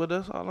 But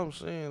that's all I'm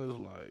saying is,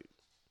 like,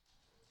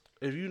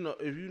 if you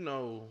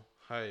know,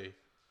 hey,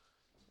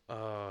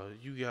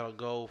 you got a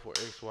goal for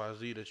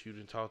XYZ that you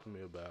didn't talk to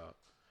me about.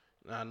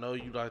 And I know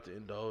you like to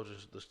indulge in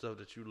the stuff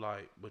that you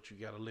like, but you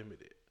gotta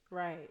limit it.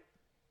 Right.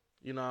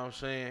 You know what I'm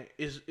saying?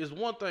 It's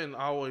one thing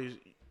always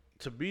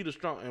to be the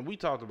strong, and we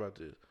talked about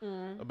this,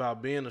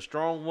 about being a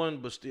strong one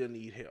but still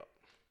need help.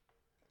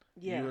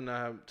 Yeah. You and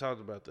I have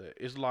talked about that.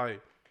 It's like,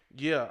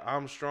 yeah,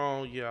 I'm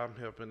strong. Yeah, I'm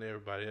helping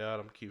everybody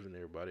out. I'm keeping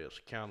everybody else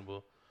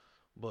accountable.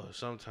 But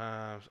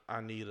sometimes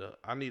I need a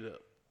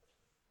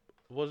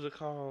what is it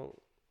called?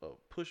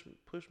 Push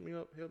me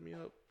up, help me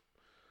up.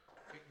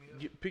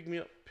 Pick me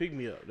up.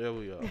 There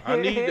we go. I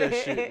need that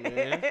shit,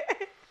 man.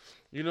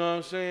 You know what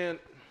I'm saying?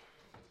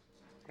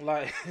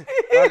 Like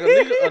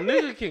a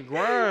nigga can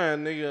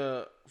grind,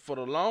 nigga, for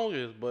the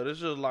longest, but it's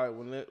just like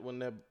when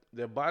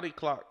that body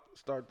clock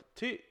start to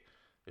tick,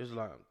 it's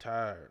like I'm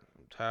tired.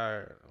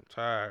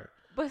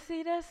 But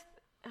see, that's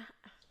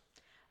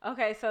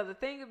okay. So the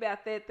thing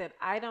about that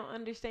I don't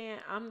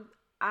understand,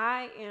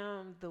 I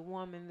am the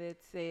woman that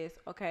says,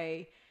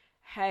 okay,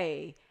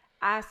 hey,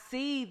 I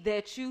see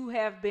that you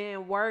have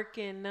been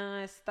working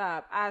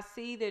nonstop. I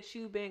see that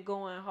you've been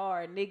going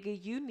hard,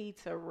 nigga. You need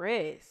to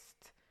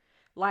rest.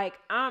 Like,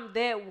 I'm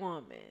that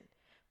woman.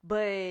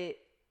 But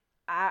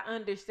I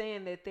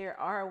understand that there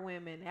are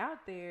women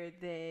out there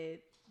that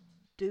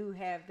do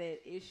have that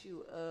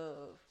issue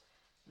of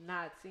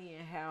not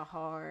seeing how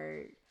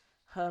hard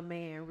her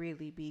man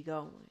really be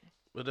going.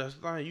 But that's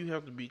the thing. You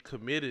have to be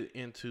committed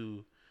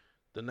into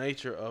the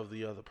nature of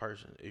the other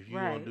person if you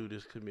want Right. to do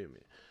this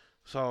commitment.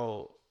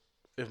 So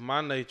if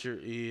my nature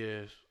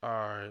is, all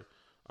right,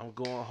 I'm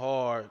going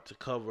hard to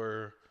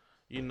cover,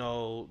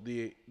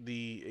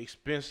 the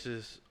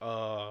expenses,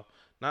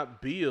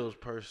 not bills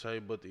per se,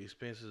 but the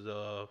expenses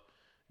of,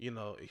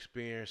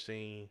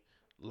 experiencing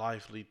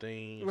lively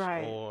things,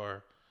 Right.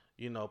 or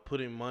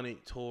putting money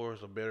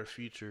towards a better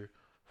future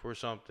for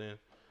something.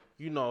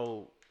 You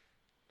know,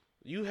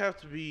 you have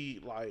to be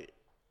like,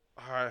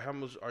 all right, how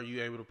much are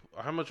you able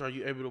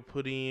to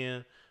put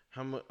in?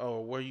 How much,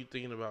 or where you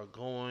thinking about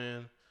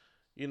going?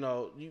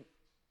 You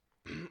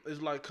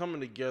it's like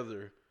coming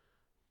together,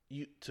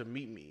 to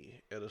meet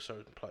me at a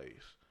certain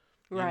place,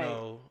 Right.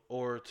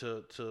 or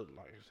to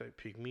like I say,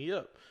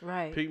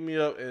 Right. pick me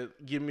up and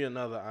give me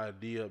another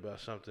idea about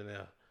something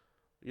else.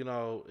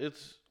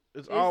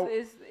 It's all.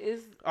 It's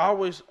I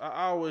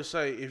always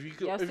say, your if you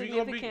gonna be,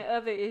 significant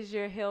other is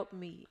your help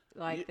meet.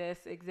 Like, yeah,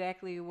 that's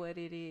exactly what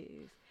it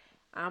is.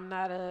 I'm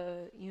not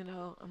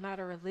I'm not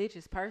a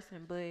religious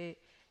person, but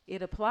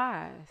it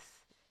applies.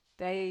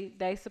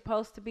 They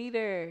supposed to be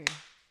there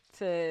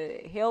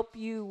to help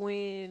you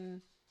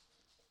when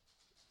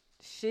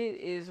shit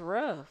is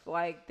rough.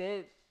 Like,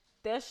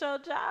 that's your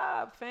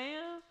job,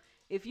 fam.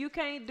 If you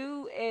can't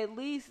do at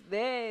least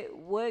that,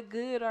 what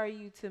good are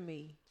you to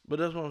me? but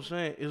that's what I'm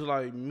saying. It's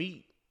like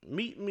meet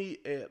me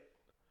at,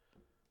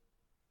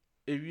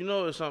 if you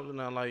know it's something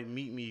I like,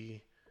 meet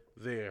me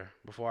there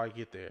before I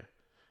get there.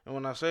 And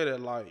when I say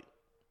that, like,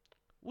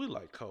 we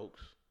like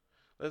Cokes.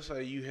 Let's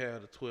say you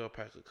had a 12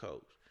 pack of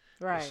Cokes.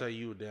 Let's Right. say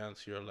you were down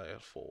to your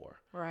last four.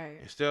 Right.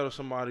 Instead of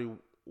somebody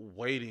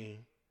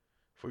waiting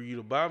for you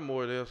to buy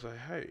more, they'll say,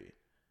 hey,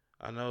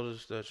 I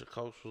noticed that your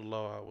Cokes was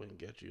low. I wouldn't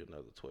get you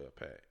another 12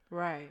 pack.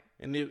 Right.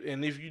 And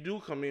if you do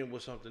come in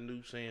with something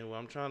new saying, well,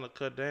 I'm trying to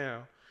cut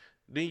down,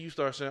 then you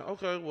start saying,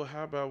 okay, well,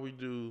 how about we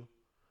do,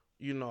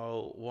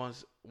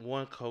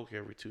 one Coke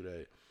every 2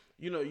 days.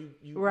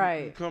 You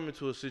Right. come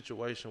into a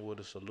situation with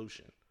a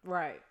solution.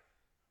 Right.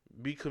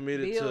 Be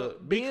committed to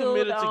Build be build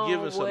committed to on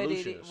giving what it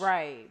solutions. is.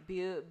 Right.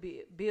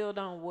 Build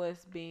on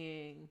what's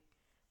being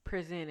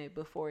presented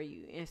before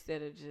you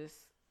instead of just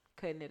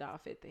cutting it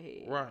off at the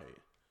head. Right.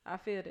 I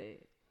feel that.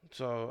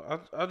 So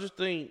I just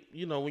think,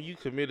 when you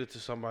committed to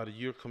somebody,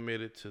 you're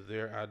committed to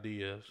their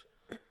ideas,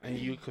 and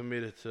you're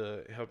committed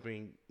to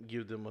helping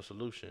give them a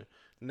solution.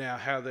 Now,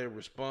 how they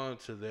respond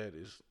to that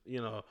is,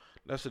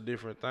 that's a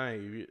different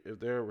thing.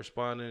 If they're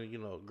responding,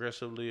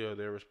 aggressively, or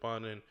they're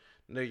responding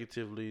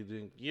negatively,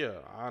 then yeah,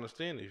 I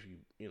understand if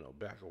you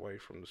back away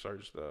from the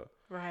certain stuff.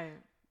 Right.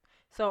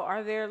 So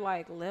are there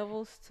like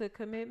levels to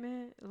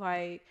commitment?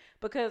 Like,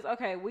 because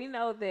okay, we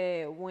know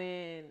that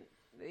when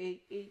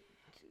it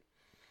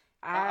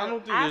I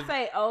don't think I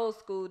say old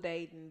school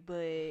dating,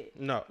 but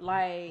no.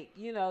 like,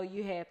 you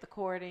had the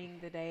courting,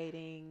 the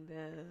dating,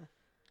 the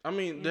I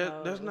mean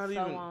that's not so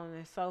even. on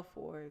and so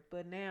forth.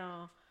 But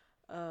now,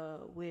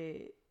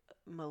 with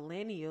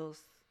millennials,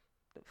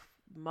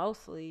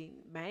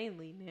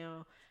 mainly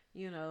now,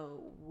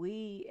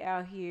 we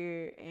out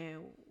here,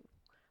 and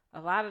a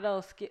lot of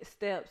those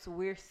steps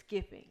we're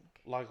skipping.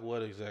 Like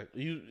what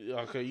exactly?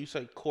 You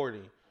say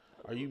courting.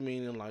 Are you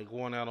meaning like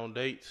going out on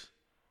dates?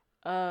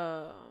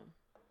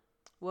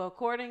 Well,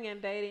 courting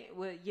and dating,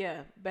 well,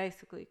 yeah,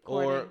 basically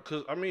Or courting.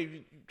 because I mean, if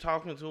you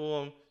talking to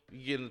them,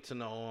 you getting to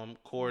know them,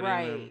 courting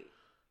them, Right.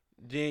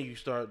 then you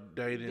start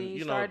dating. Then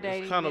you start It's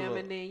dating kind them, of a.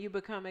 and then you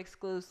become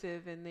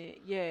exclusive, and then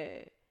yeah.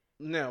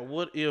 Now,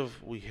 what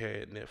if we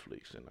had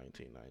Netflix in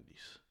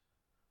 1990s?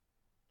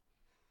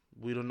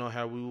 We don't know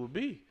how we would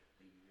be.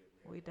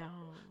 We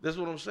don't. That's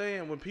what I'm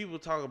saying. When people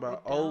talk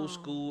about We old don't.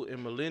 school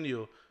and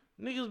millennial,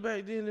 niggas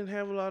back then didn't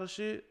have a lot of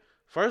shit.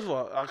 First of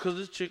all, because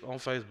this chick on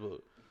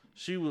Facebook,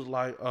 she was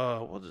like,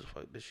 what the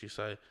fuck did she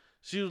say?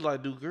 She was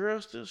like, do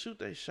girls still shoot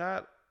they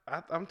shot?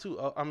 I'm too,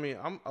 I mean,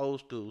 I'm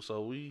old school,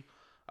 so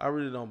I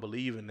really don't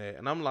believe in that.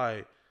 And I'm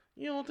like,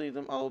 you don't think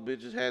them old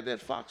bitches had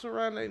that fox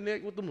around their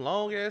neck with them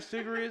long ass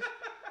cigarettes?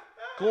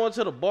 Going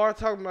to the bar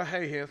talking about,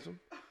 hey, handsome.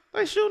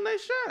 They shooting they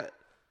shot.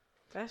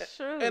 That's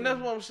true. And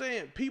that's what I'm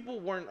saying. People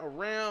weren't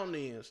around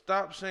then.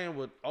 Stop saying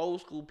what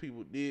old school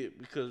people did,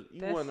 because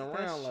you wasn't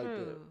around like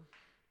that.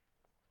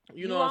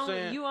 You know what I'm only,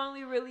 saying? You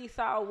only really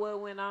saw what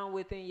went on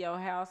within your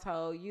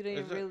household. You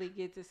didn't really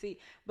get to see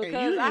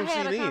because you I didn't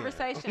had see a them.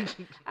 conversation.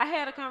 I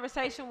had a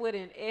conversation with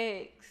an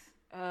ex.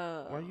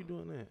 Why are you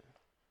doing that?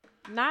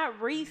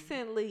 Not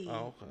recently.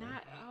 Oh, okay.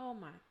 Not. Oh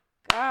my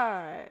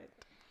God.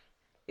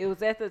 It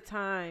was at the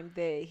time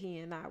that he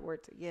and I were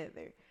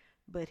together,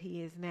 but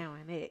he is now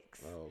an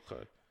ex. Oh,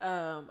 okay.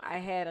 I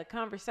had a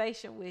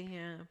conversation with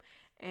him,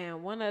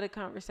 and one of the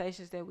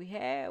conversations that we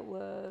had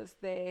was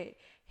that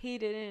he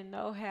didn't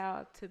know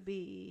how to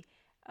be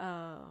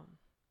a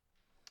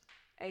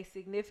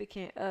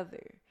significant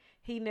other.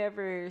 He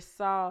never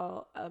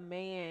saw a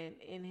man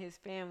in his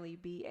family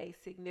be a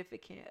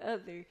significant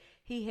other.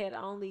 He had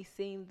only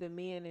seen the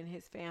men in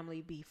his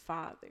family be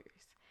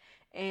fathers.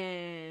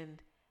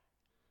 And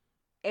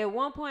at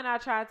one point, I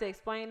tried to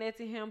explain that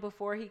to him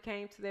before he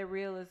came to that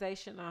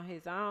realization on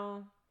his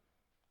own.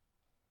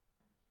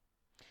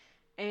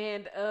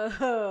 And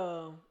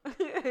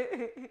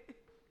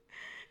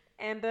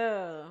and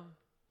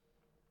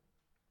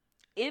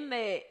in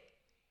that,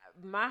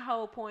 my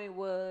whole point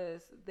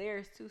was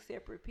there's two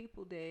separate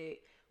people that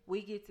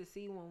we get to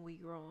see when we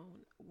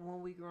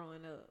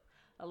growing up.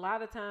 A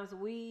lot of times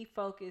we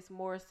focus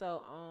more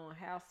so on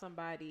how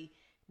somebody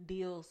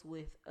deals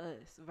with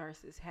us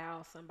versus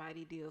how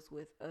somebody deals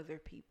with other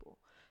people.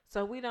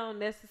 So we don't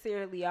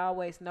necessarily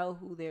always know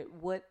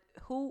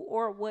who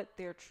or what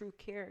their true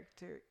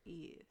character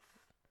is.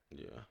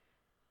 Yeah.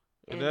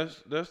 And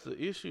that's the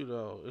issue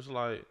though. It's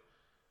like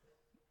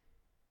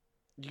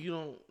you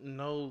don't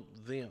know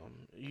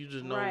them. You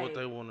just know what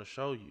they want to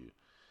show you.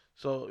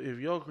 So if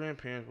your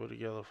grandparents were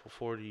together for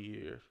 40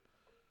 years,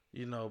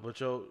 but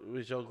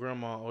your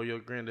grandma or your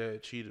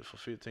granddad cheated for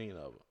 15 of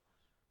them,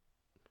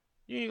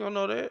 you ain't gonna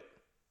know that.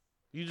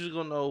 You just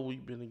gonna know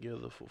we've been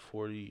together for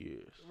 40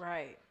 years.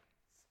 Right.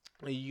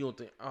 And you gonna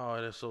think, oh,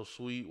 that's so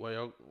sweet.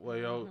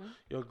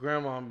 Your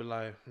grandma be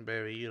like,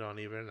 baby, you don't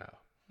even know.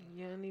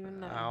 You don't even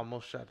know. I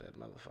almost shot that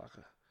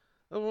motherfucker.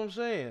 That's what I'm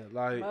saying.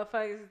 Like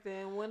motherfuckers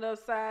then went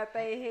upside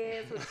their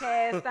heads with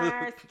cast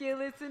iron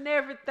skillets and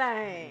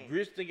everything.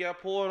 Grits that got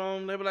poured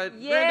on them. They be like,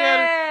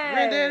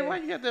 Granddaddy, why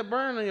you got that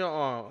burn on your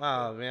arm?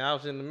 Oh man, I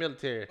was in the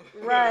military.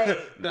 Right.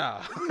 No,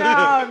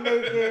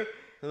 nigga.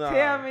 Nah.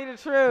 Tell me the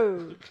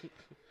truth.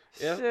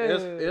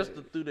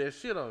 Esther threw that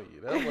shit on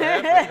you. That's what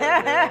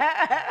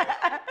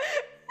happened.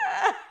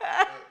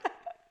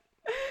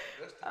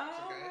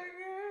 Oh my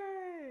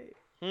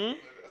God.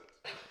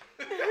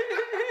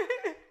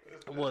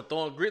 What,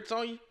 throwing grits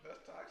on you?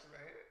 That's toxic,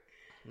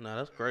 man. Nah,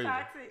 that's crazy.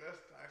 Toxic.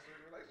 That's toxic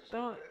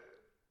relationship.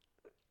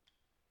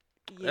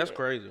 That's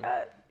crazy.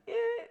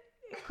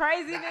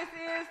 Craziness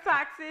is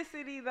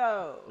toxicity,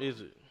 though.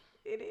 Is it?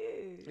 It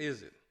is.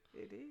 Is it?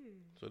 It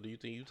is. So do you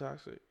think you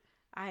toxic?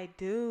 I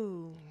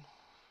do.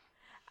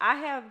 I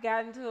have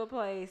gotten to a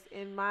place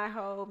in my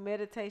whole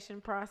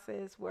meditation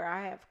process where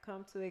I have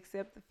come to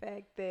accept the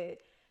fact that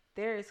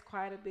there is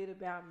quite a bit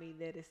about me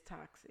that is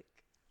toxic.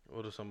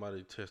 What if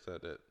somebody test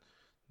out that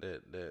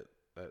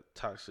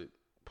toxic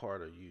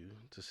part of you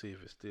to see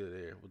if it's still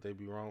there? Would they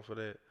be wrong for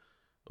that?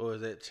 Or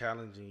is that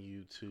challenging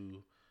you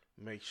to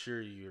make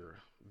sure you're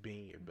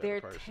being a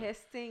better person? They're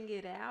testing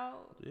it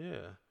out?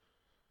 Yeah.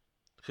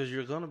 Because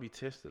you're going to be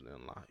tested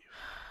in life.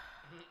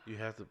 You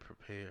have to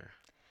prepare.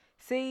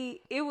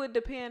 See, it would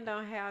depend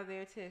on how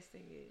they're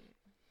testing it.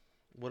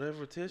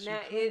 Whatever test now,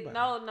 you come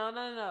by.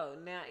 No.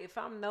 Now, if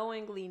I'm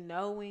knowingly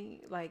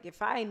knowing, like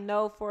if I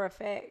know for a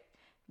fact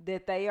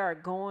that they are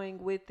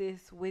going with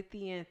this with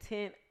the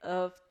intent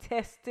of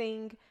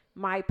testing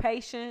my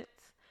patience,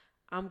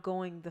 I'm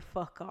going the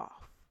fuck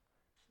off.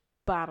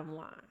 Bottom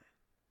line.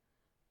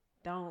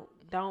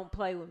 Don't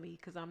play with me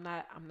because I'm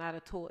not a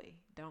toy.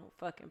 Don't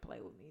fucking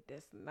play with me.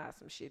 That's not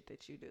some shit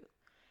that you do.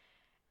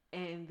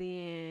 And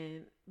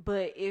then,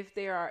 but if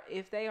they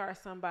are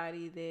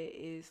somebody that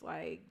is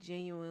like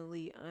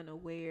genuinely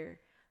unaware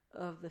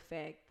of the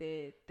fact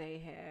that they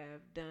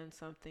have done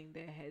something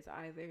that has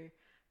either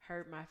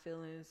hurt my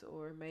feelings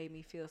or made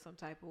me feel some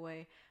type of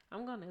way,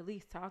 I'm gonna at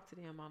least talk to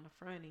them on the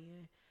front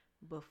end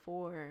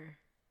before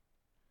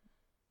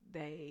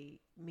they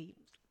meet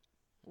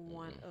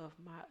one of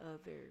my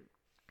other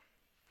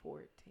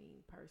 14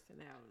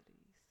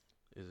 personalities.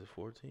 Is it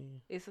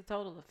 14? It's a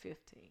total of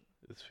 15.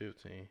 It's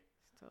 15.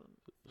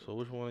 So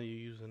which one are you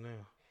using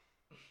now?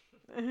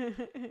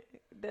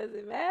 Does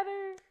it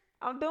matter?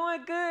 I'm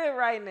doing good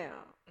right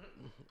now.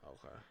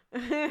 Okay.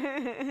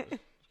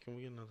 Can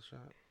we get another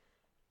shot?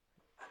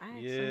 I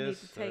actually need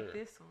to take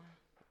this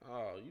one.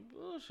 Oh, you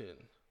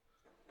bullshitting.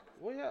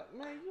 Well,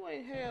 man, you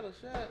ain't had a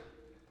shot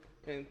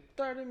in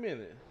 30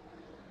 minutes.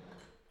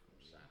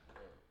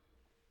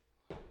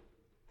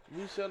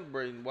 We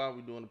celebrating while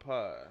we doing the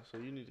pod, so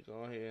you need to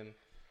go ahead and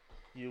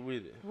get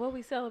with it. What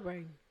we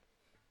celebrating?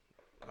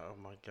 Oh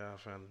my God, I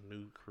found a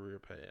new career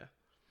path.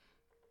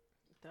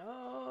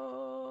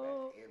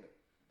 Oh.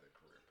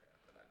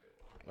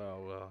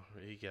 Oh well,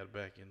 he got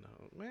back in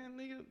the man,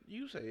 nigga.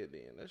 You say it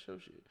then. That's your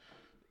shit.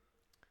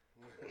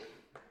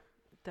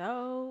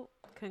 Dope.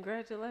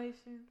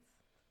 Congratulations.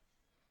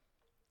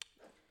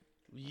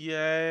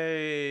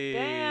 Yay.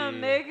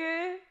 Damn,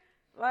 nigga.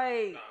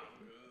 Like,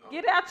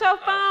 get out your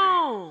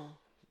phone.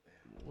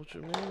 What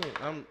you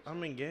mean?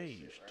 I'm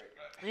engaged.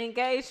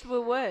 Engaged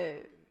with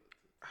what?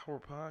 Our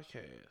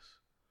podcast.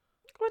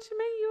 What you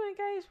mean you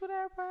engaged with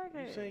our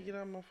podcast? You saying get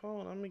out my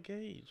phone. I'm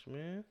engaged,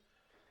 man.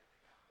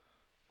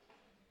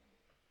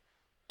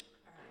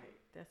 Alright,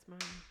 that's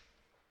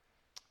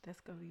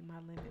gonna be my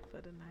limit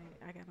for the night.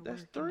 I gotta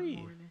That's work 3. in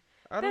the morning.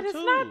 I That do is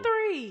too. not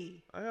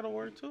 3. I gotta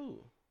work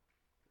too.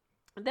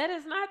 That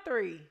is not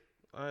 3.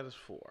 That is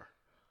 4.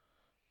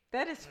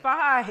 That is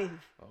 5.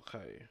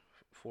 Okay,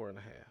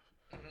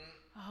 4.5.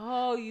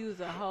 Oh,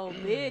 you's a whole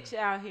bitch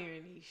out here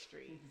in these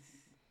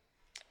streets.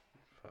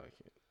 Fuck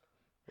it.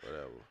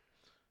 Whatever.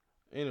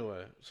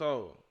 Anyway,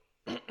 so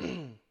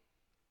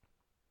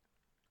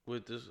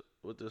with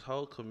this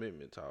whole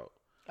commitment talk,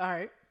 All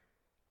right.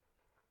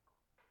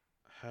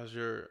 how's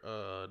your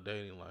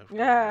dating life?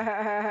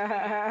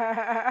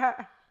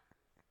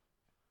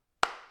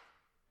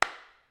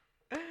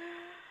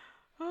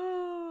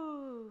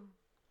 Oh.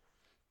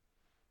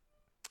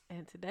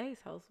 And today's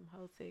Wholesome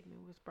Hoe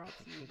segment was brought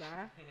to you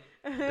by.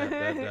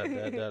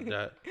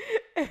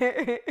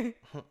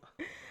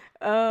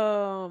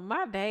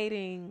 My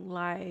dating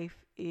life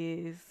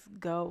is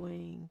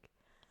going.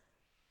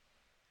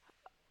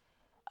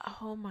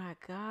 Oh my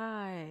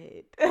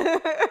God.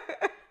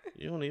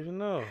 You don't even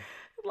know.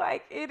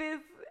 Like it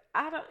is.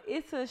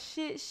 It's a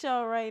shit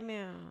show right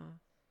now.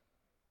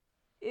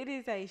 It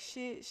is a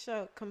shit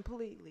show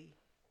completely.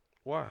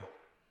 Why?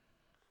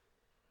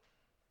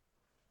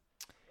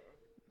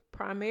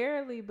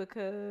 Primarily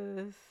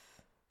because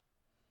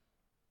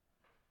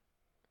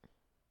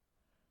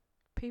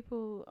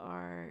people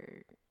are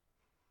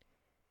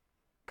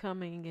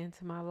coming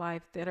into my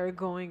life that are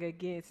going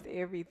against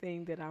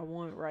everything that I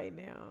want right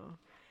now.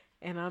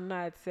 And I'm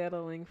not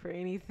settling for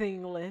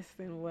anything less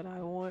than what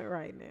I want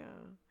right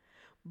now.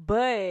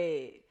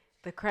 But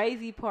the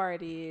crazy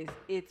part is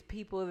it's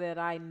people that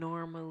I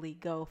normally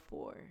go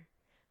for.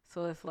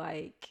 So it's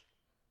like,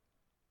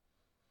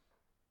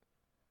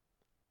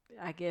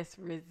 I guess,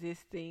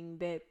 resisting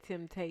that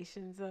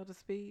temptation, so to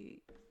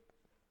speak.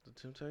 The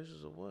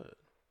temptations of what?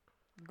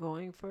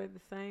 Going for the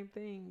same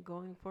thing.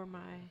 Going for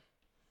my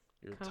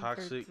Your comfort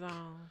toxic,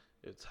 zone.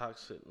 your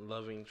toxic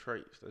loving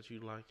traits that you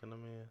like in a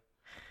man.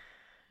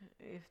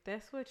 If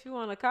that's what you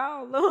want to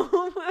call them.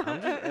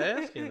 I'm just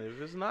asking. If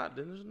it's not,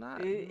 then it's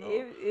not.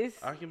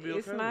 I can be okay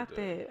it's not with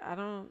that. I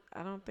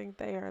don't think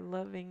they are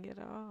loving at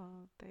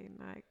all. They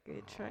not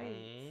good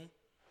traits.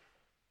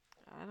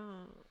 I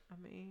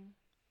mean,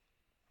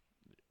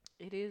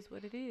 it is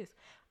what it is.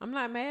 I'm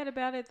not mad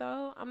about it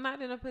though. I'm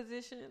not in a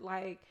position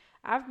like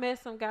I've met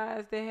some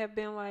guys that have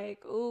been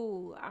like,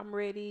 "Ooh, I'm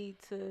ready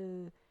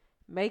to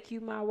make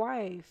you my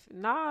wife."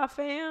 Nah,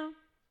 fam.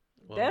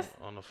 Well, That's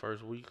on the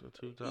first week or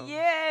 2 times.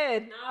 yeah,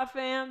 nah,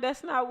 fam.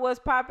 That's not what's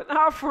popping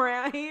off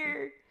around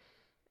here.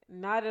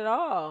 Not at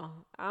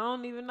all. I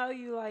don't even know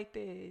you like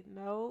that.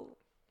 No.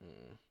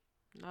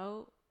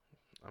 No.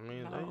 I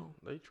mean, No.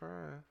 they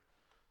trying.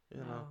 You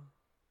No. know.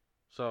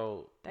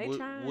 So They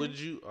trying. would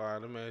you? All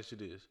right, let me ask you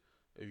this: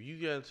 if you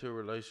got into a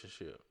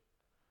relationship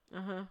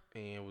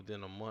and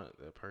within a month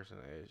that person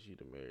asked you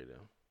to marry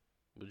them,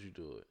 would you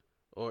do it,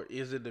 or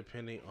is it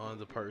depending on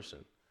the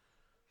person?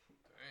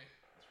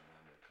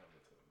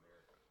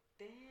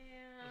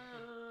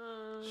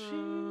 Damn.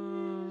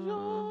 She's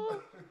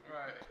your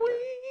Right.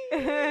 queen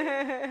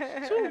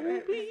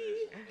to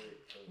be.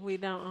 We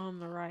don't own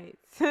the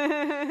rights.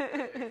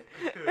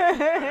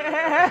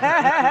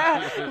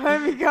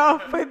 Let me go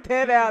put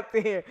that out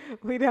there.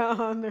 We don't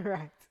own the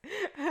rights.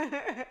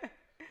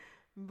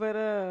 But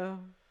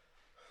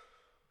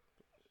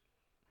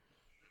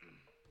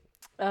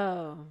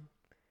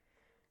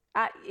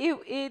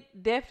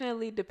it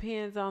definitely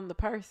depends on the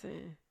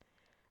person.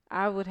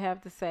 I would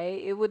have to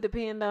say it would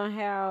depend on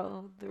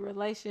how the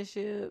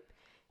relationship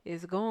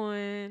is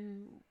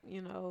going,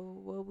 you know,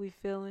 what we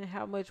feeling,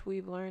 how much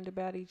we've learned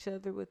about each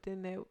other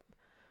within that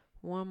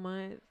 1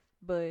 month.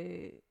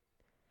 But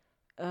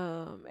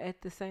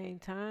at the same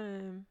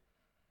time,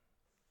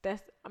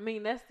 that's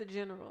the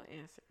general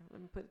answer.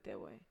 Let me put it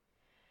that way.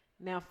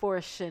 Now for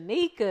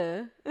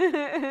Shanika,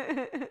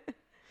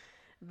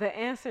 the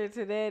answer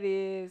to that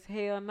is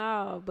hell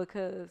no,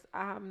 because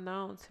I'm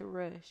known to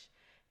rush.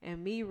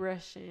 And me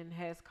rushing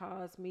has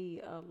caused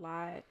me a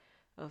lot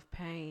of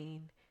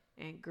pain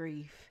and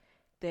grief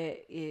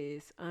that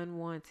is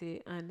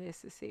unwanted,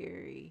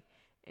 unnecessary,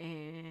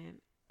 and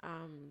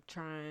I'm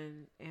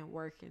trying and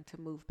working to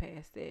move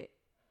past that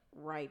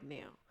right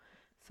now.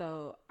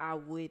 So I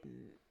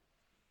wouldn't,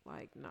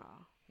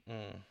 nah,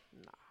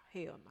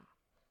 hell no.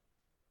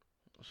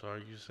 So are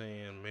you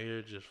saying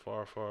marriage is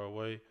far, far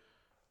away,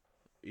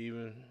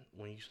 even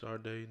when you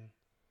start dating,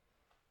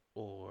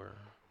 or ...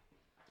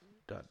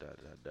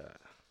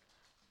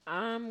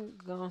 I'm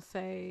gonna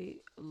say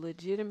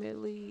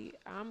legitimately,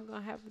 I'm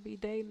gonna have to be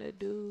dating a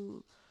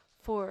dude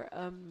for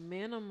a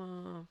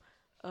minimum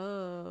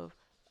of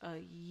a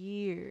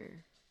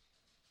year.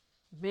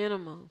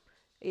 Minimum.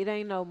 It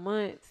ain't no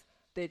months.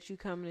 that you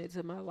coming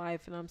into my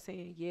life and I'm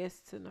saying yes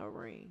to no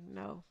ring.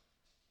 No.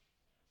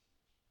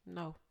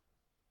 No.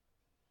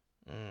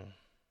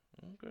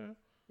 Okay.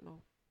 No.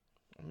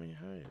 I mean,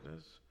 hey,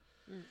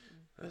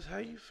 that's how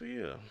you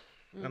feel,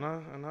 and I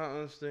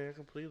understand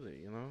completely.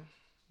 You know,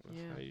 that's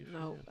Yeah. how you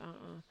No.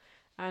 feel.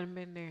 I done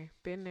been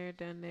there,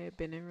 done that.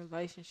 Been in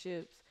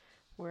relationships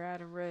where I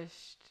done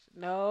rushed.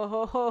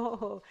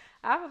 No,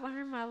 I've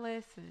learned my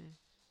lesson.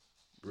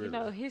 Really. You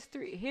know,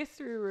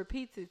 history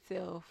repeats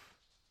itself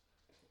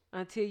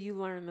until you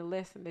learn the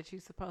lesson that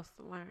you're supposed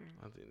to learn.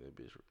 I think that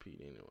bitch repeat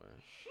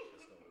anyway.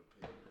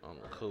 I'm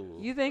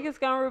cool. You think it's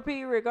gonna repeat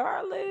I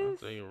regardless?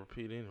 think it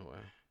repeat anyway.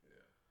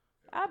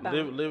 I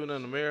don't. Living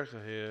in America,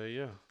 hell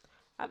yeah.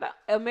 I don't.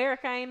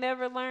 America ain't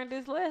never learned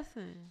this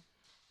lesson.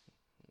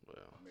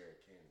 Well,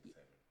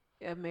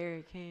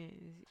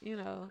 Americans, you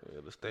know,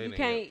 yeah, the state you ain't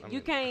can't, got- I you mean,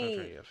 the can't,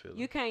 country ain't got feelings.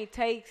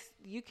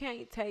 you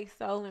can't take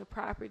stolen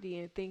property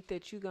and think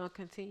that you're gonna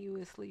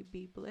continuously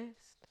be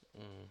blessed.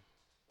 Mm.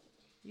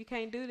 You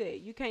can't do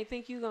that. You can't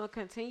think you're gonna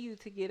continue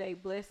to get a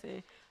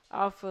blessing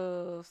off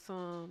of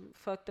some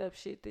fucked up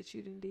shit that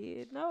you done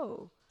did.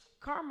 No,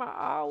 karma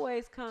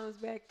always comes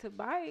back to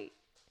bite.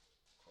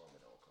 Karma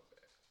don't come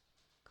back.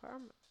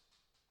 Karma.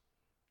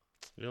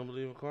 You don't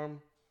believe in karma?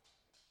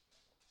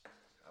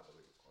 I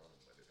believe in karma,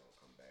 but it don't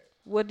come back.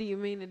 What do you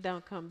mean it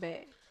don't come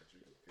back? That you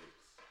can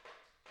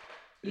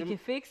fix. You can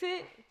fix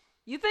it?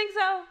 You think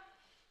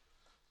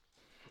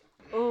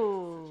so?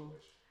 Ooh,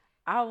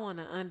 I want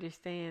to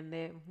understand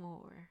that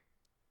more.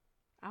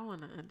 I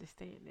want to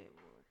understand that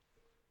more.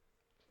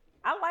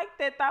 I like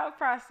that thought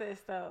process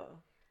though,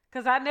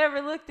 cause I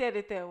never looked at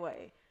it that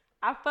way.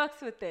 I fucks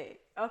with that.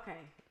 Okay.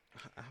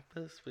 I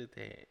fuss with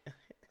that.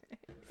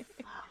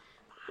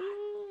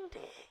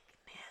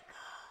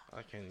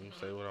 I can't even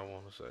say what I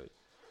want to say,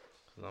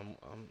 cause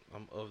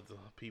I'm of the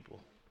people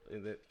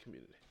in that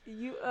community.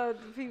 You the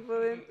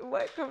people in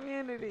what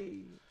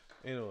community?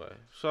 Anyway,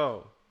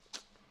 so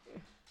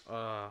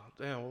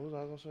damn, what was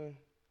I gonna say?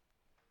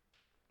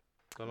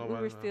 Don't We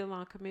nobody were know. still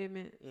on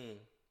commitment.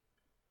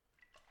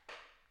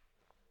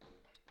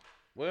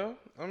 Well,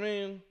 I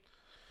mean,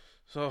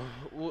 so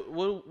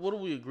what do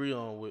we agree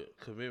on with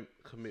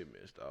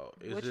commitments, dog?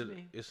 What you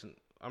mean?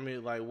 I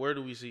mean, like, where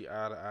do we see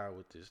eye to eye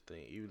with this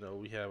thing? Even though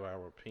we have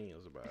our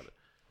opinions about it.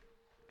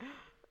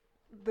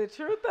 The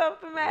truth of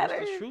the matter.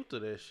 What's the truth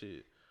of that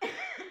shit?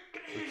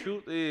 The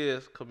truth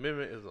is,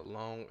 commitment is a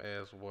long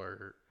ass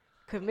word.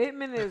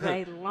 Commitment is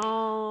a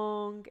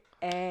long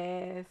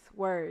ass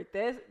word.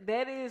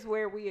 That is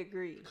where we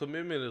agree.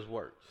 Commitment is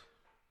work.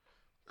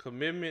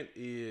 Commitment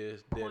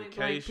is Point blank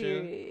dedication.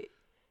 period.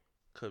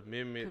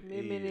 Commitment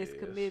is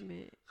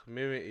commitment.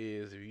 Commitment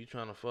is if you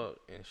trying to fuck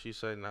and she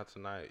say not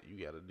tonight,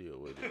 you got to deal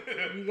with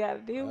it. You got to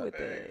deal with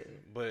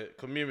that. But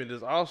commitment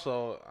is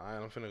also,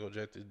 I'm finna go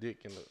jack this dick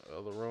in the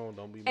other room.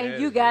 Don't be mad.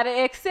 And you got to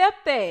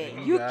accept that.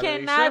 And You gotta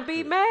cannot accept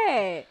be it.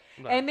 mad.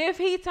 No. And if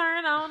he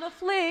turn on a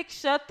flick,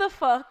 shut the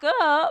fuck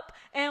up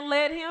and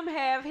let him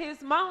have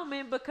his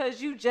moment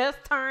because you just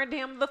turned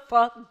him the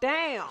fuck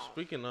down.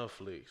 Speaking of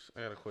flicks,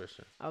 I got a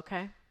question.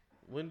 Okay.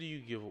 When do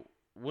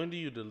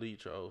you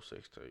delete your old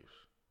sex tapes?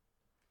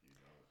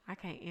 I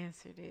can't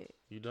answer that.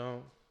 You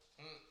don't?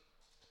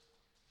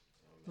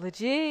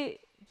 Legit.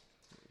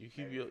 You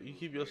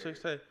keep your sex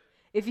tape?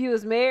 If you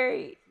was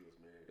married,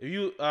 If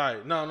you all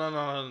right,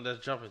 no,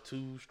 that's jumping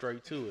too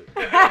straight to it.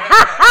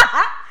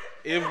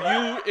 If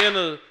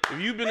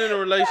you've been in a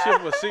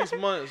relationship for 6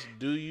 months,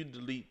 do you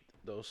delete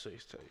those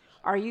sex tapes?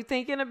 are you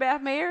thinking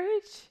about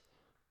marriage?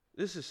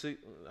 This is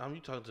I'm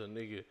you talking to a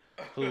nigga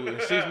who in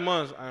 6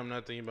 months I am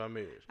not thinking about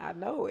marriage. I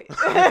know it.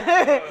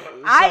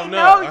 I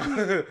know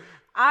you.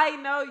 I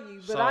know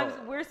you, but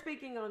So- we're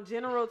speaking on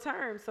general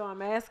terms, so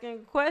I'm asking a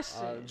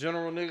question.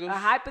 General niggas. A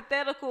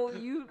hypothetical.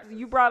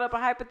 You brought up a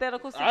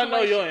hypothetical I situation.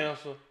 know your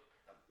answer.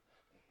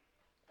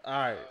 All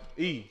right,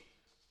 E.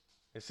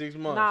 In 6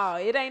 months. No,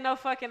 it ain't no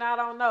fucking I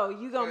don't know.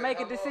 You gonna make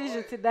a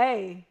decision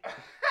today.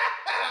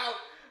 I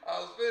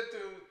was fit to.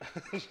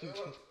 What's the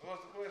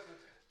question?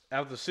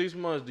 After 6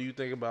 months, do you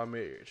think about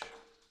marriage?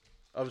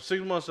 Of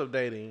 6 months of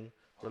dating,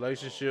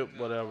 relationship,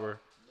 whatever.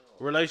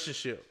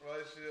 Relationship.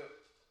 Relationship?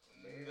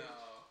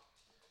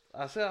 No.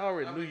 I said I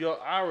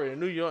already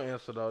knew your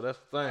answer though. That's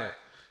the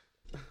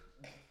thing.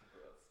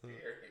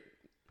 Scary.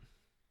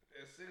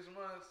 In 6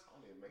 months?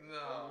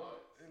 No.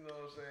 You know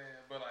what I'm saying?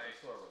 But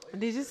like,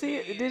 Did you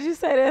see? Did you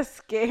say that's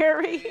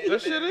scary?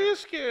 That shit is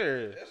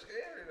scary. that's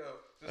scary though.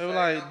 Just They were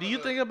saying, like, I'm do you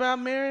gonna- think about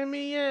marrying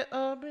me yet?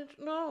 Bitch,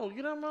 no.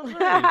 You know what I'm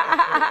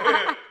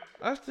saying?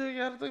 I still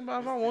gotta think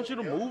about if I want you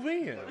to move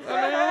in.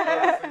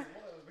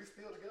 We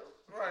still together?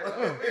 Right.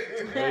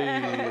 What's Hey.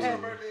 her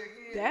birthday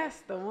again?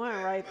 That's the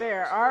one right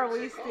there. Are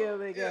we still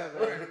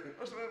together?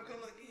 What's her birthday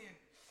coming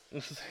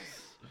again?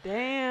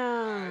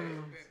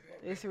 Damn.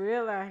 It's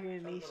real out here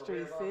in these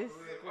streets, sis.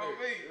 Oh,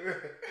 me.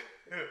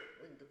 We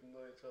can get to know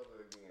each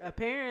other again.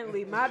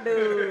 Apparently, my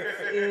dude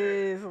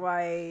is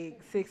like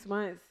 6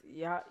 months.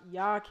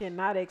 Y'all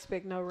cannot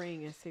expect no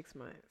ring in 6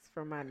 months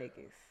from my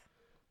niggas.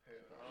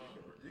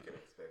 You can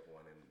expect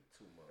one in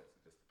 2 months.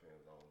 It just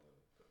depends on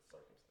the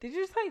circumstance. Did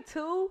you say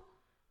 2?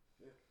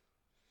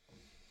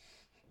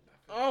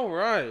 All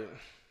right.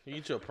 You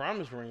get your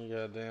promise ring,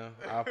 goddamn.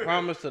 I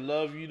promise to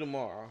love you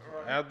tomorrow.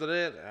 After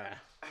that,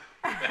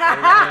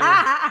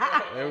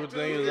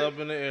 everything is up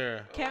in the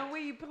air. Can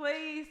we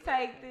please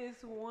take this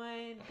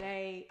one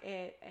day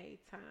at a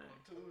time?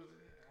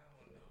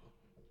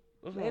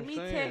 That's what Let I'm me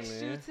saying,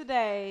 text man. you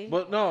today.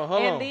 But no,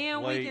 hold on. And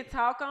then Wait. we can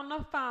talk on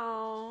the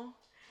phone.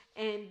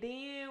 And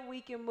then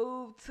we can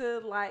move to,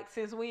 like,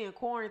 since we in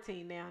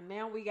quarantine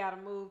now we got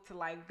to move to,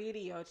 like,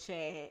 video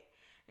chat.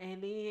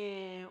 And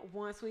then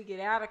once we get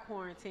out of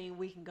quarantine,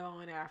 we can go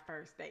on our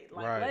first date.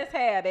 Like, Right. let's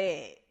have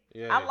that.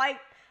 Yeah.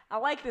 I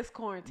like this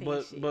quarantine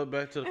shit. But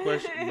back to the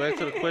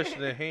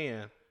question at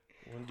hand.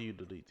 When do you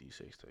delete these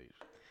sex tapes?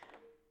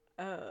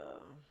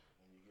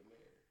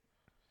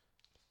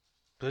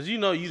 Cause you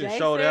know you done Jay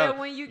showed said out.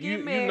 when you get you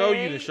know you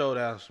married. done showed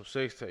out some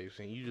sex tapes,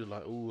 and you just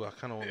like, ooh, I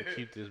kind of want to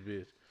keep this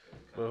bitch.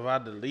 But if I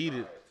delete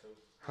it,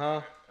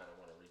 huh? Kind of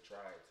want to retry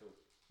it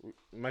too.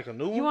 Make a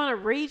new one. You want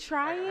to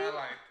retry it?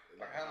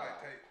 Highlight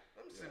tape.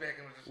 Let me sit back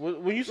and just.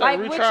 When you say Like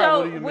retry,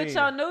 with what do you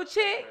your mean? new For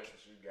chick?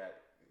 instance, you got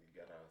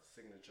a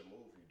signature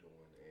move you doing,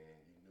 and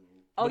you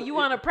knew Oh, you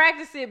want to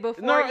practice it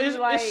before No, you it's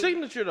like?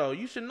 signature though.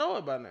 You should know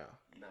it by now.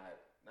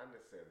 not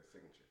necessarily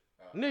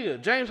signature.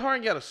 Nigga, James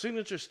Harden got a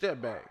signature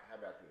step back. How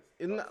about this?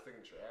 It's Fuck not-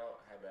 signature out.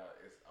 How about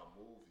it's a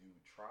move you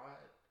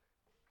tried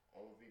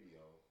on video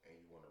and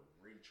you want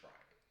to retry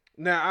it?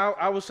 Now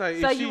I would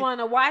say. So if you she- want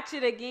to watch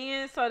it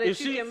again so that you if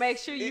she- can make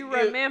sure you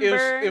if-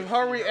 remember. If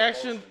her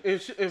reaction,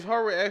 if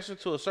her reaction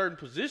to a certain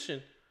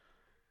position,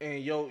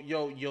 and your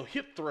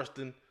hip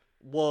thrusting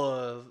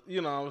was, you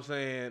know what I'm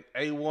saying,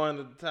 A1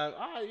 at the time.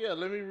 Ah, yeah,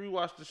 let me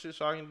rewatch this shit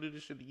so I can do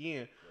this shit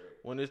again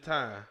when it's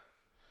time.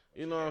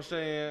 You know what I'm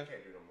saying? You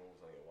can't do the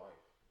moves on your wife.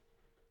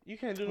 You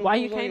can't do them Why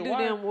you moves on can't your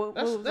do them wife.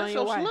 moves That's on your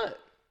your wife? slut.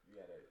 You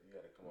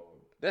gotta come up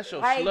with. That's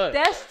your Like slut.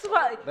 that's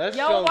what That's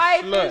your your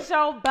wife slut. is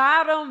your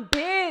bottom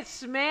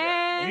bitch,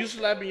 man. You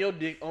slapping your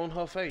dick on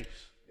her face.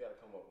 You gotta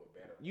come up with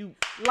better. You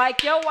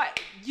Like your wife,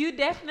 you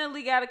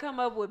definitely got to come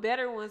up with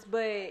better ones.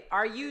 But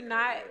are you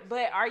not?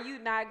 But are you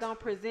not gonna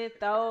present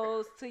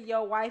those to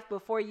your wife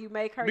before you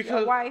make her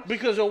your wife?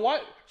 because your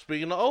wife.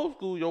 Speaking of old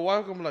school, your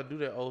wife gonna be like, do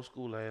that old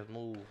school ass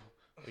move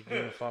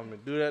again for me.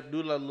 Do that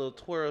little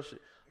twirl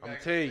shit. I'm gonna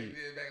tell you.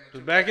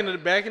 Cause back in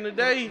the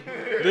day,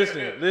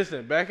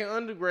 listen. Back in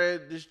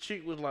undergrad, this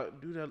chick was like,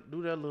 do that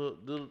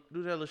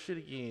little shit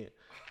again.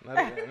 And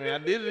I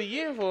did it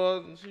again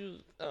for her, and she was,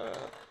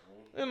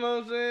 you know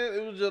what I'm saying?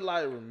 It was just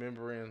like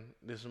remembering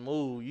this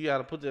move. You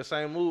gotta put that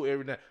same move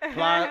every day.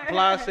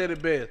 Ply said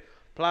it best.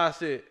 Ply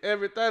said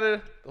every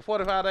 30 to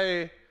 45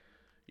 days,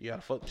 you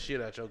gotta fuck the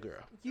shit out your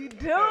girl. You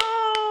do.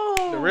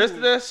 The rest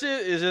of that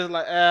shit is just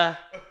like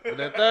but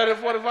that 30 to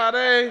 45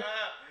 days,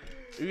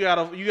 you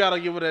gotta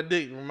give her that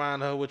dick and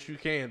remind her what you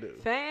can do.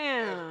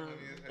 Fam.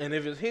 And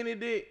if it's Henny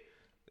dick,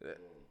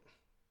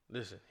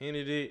 listen,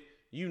 Henny dick,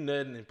 you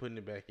nutting and putting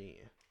it back in.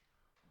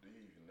 Do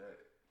you even nut?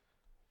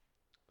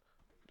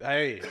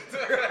 Hey,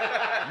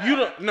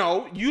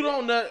 you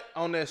don't nut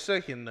on that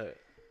second nut.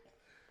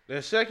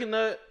 That second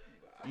nut,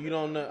 you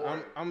don't nut.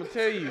 I'm gonna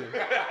tell you.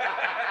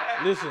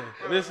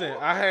 Listen.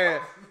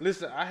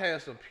 I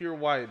had some pure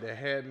white that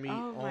had me Oh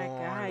on. my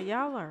god,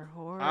 y'all are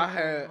horrible.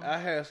 I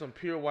had some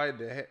pure white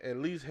that at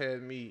least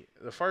had me.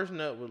 The first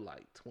nut was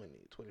like 20,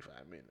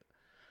 25 minutes.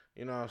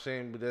 You know what I'm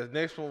saying? But the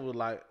next one was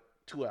like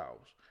 2 hours.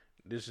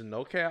 This is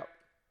no cap.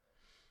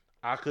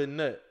 I couldn't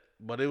nut,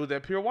 but it was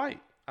that pure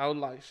white. I was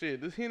like,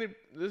 shit, this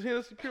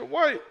Hennessy pure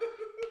white.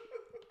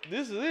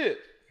 This is it.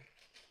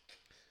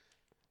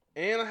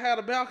 And I had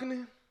a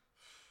balcony.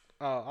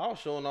 I was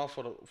showing off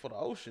for the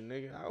ocean,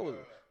 nigga.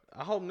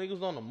 I hope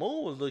niggas on the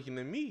moon was looking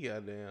at me,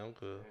 goddamn,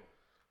 cause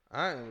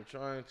I am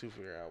trying to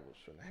figure out what's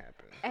gonna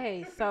happen.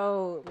 Hey,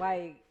 so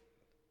like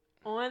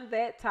on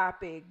that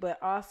topic,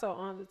 but also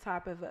on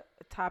the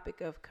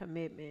topic of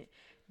commitment,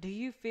 do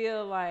you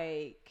feel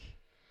like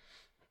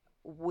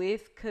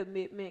with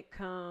commitment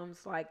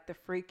comes like the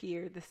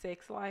freakier the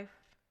sex life?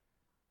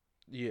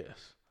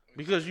 Yes,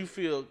 because you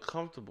feel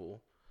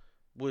comfortable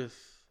with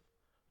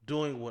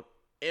doing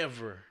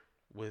whatever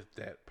with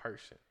that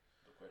person.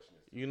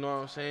 You know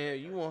what I'm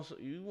saying? You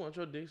want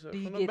your dick sucked Do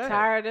you from the get back.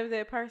 tired of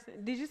that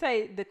person? Did you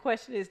say the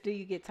question is, do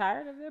you get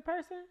tired of that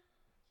person?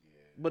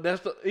 But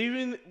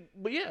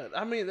yeah,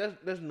 I mean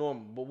that's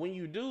normal. But when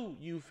you do,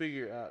 you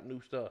figure out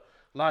new stuff.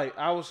 Like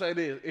I would say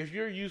this: if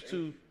you're used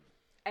to,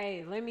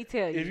 Hey, let me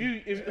tell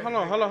you. hold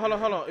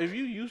on. If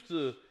you used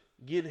to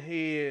get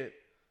head,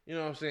 you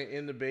know what I'm saying,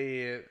 in the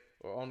bed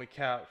or on the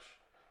couch,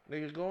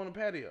 nigga, go on the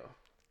patio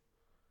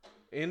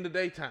in the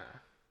daytime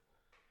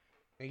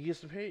and get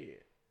some head.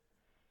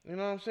 You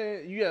know what I'm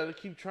saying? You gotta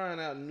keep trying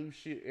out new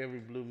shit every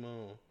blue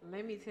moon.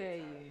 Let me tell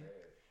you.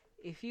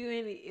 If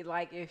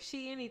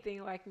she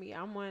anything like me,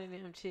 I'm one of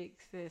them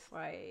chicks that's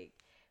like,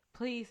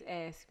 please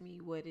ask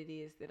me what it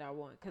is that I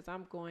want, because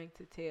I'm going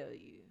to tell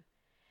you.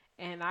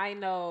 And I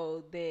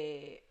know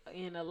that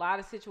in a lot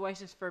of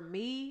situations, for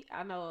me,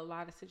 I know a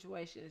lot of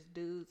situations,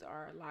 dudes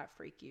are a lot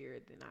freakier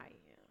than I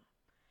am.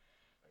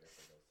 I guess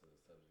that goes to the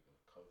subject of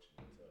coaching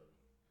yourself.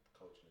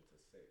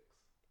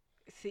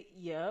 See,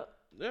 yep,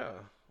 Yeah.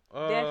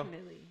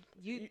 definitely.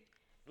 You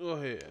Go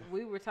ahead.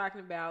 we were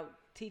talking about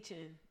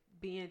teaching,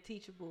 being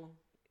teachable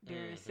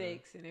during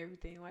sex and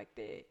everything like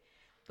that.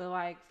 But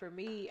like for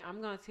me,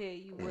 I'm gonna tell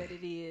you what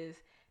it is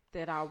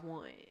that I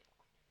want,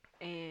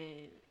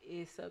 and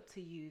it's up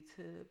to you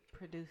to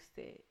produce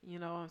that. You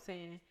know what I'm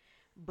saying?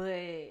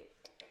 But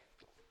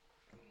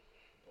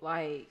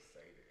like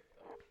Say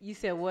that though. you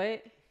said,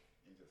 what?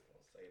 You just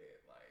gonna say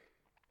that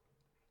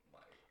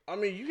like.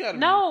 I mean, you gotta.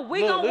 No,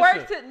 we look, gonna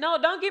work to. No,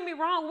 don't get me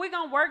wrong. We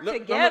gonna work Look,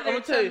 together I'ma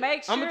tell to you-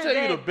 make sure I'ma tell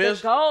you that the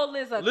best- goal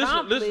is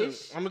accomplished.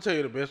 Listen. I'm gonna tell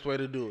you the best way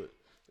to do it.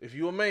 If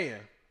you a man,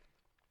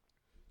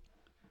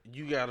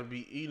 you gotta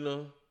be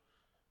eating.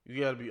 You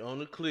gotta be on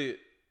the clit.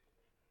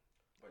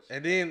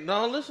 And then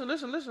no, listen.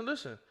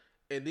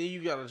 And then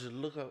you gotta just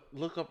look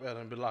up at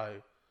her and be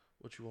like,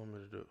 "What you want me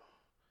to do?"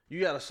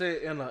 You gotta say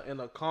it in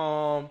a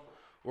calm,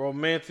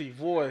 romantic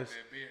voice.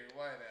 That Barry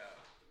White out.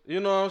 You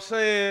know what I'm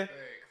saying?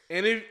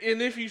 Thanks.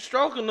 And if you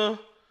stroking her,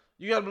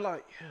 you gotta be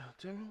like, "Yeah,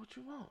 tell me what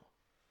you want."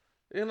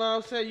 You know what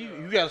I'm saying?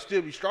 You gotta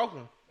still be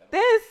stroking, That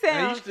and you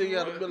sounds. still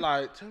gotta be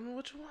like, "Tell me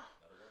what you want."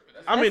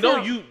 That's I mean,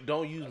 sound-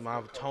 don't use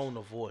my tone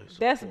of voice. of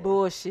That's course.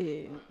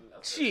 bullshit.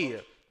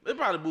 Shit, it's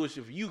probably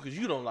bullshit for you because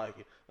you don't like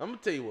it. I'm gonna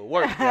tell you what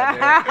works. goddamn. shit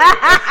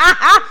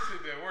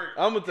that work.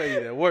 I'm gonna tell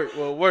you that work.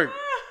 What work?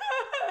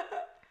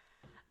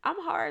 I'm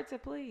hard to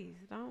please.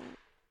 Don't.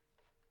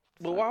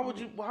 But why would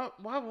you?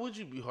 Why would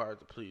you be hard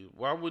to please?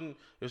 Why wouldn't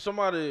if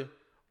somebody?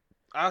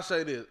 I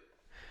say this.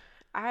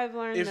 I've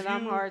learned If that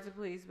I'm you- hard to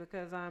please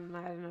because I'm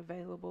not an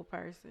available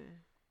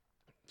person.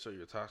 So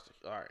you're toxic.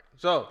 All right.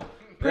 So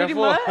Pretty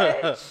therefore,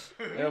 much.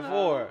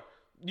 therefore,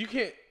 you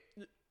can't.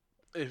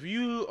 If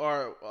you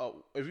are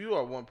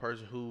one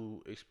person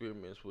who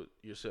experiments with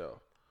yourself,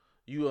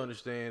 you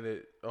understand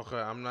that okay,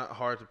 I'm not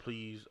hard to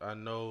please. I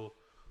know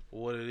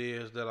what it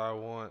is that I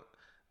want,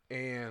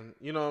 and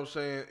you know what I'm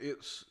saying.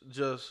 It's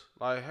just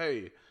like,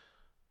 hey,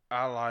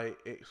 I like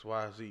X,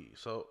 Y, Z.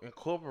 So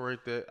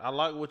incorporate that. I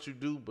like what you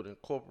do, but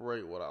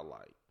incorporate what I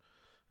like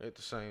at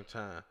the same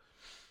time.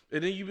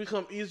 And then you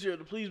become easier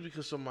to please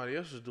because somebody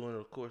else is doing it,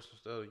 of course,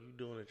 instead of you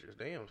doing it your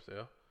damn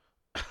self.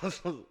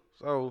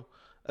 So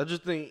I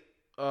just think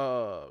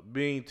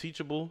being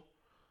teachable,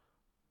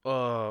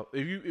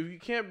 if you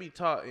can't be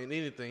taught in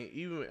anything,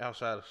 even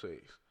outside of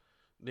sex,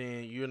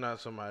 then you're not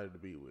somebody to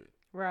be with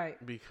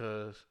Right.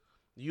 because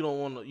you don't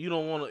want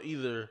to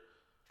either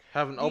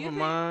have an Do you open think-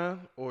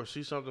 mind or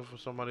see something from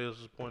somebody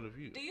else's point of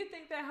view. Do you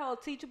think that whole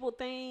teachable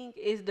thing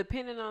is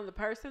dependent on the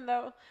person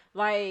though?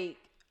 Like,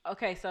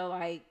 okay, so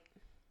like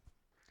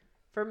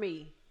for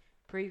me,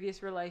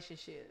 previous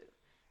relationship,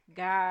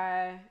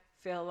 guy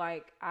felt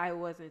like I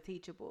wasn't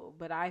teachable,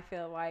 but I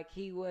felt like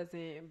he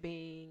wasn't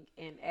being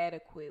an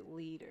adequate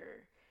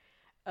leader.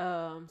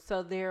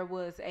 So there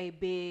was a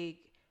big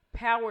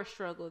power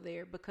struggle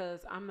there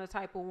because I'm the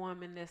type of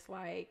woman that's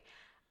like,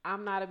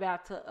 I'm not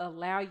about to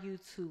allow you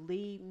to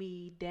lead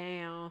me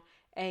down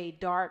a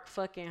dark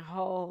fucking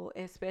hole,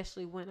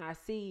 especially when I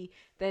see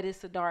that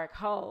it's a dark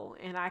hole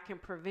and I can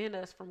prevent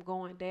us from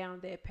going down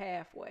that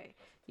pathway.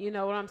 You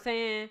know what I'm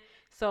saying?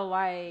 So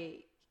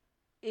like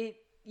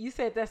you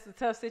said that's a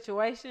tough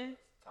situation.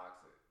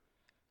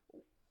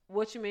 Toxic.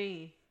 What you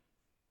mean?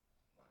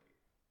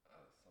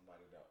 Like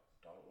somebody that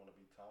don't want to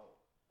be taught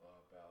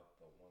about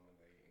the woman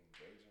they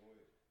engaging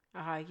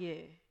with.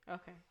 Yeah.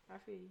 Okay. I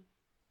feel you.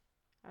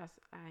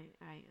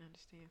 I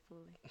understand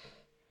fully.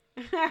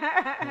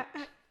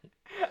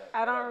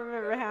 I don't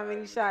remember how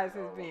many shots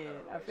it's been.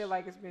 I feel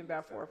like it's been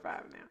about 4 or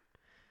 5 now.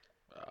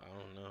 I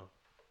don't know.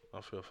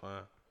 I feel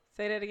fine.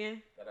 Say that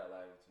again. That allow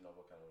you to know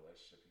what kind of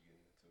relationship you're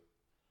getting into.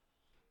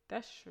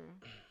 That's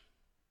true.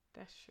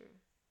 That's true.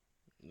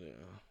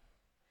 Yeah.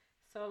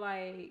 So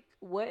like,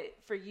 what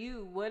for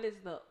you? What is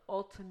the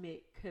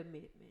ultimate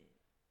commitment?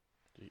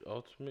 The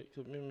ultimate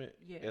commitment,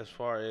 Yeah. as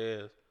far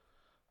as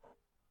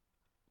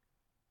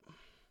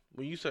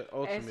when you say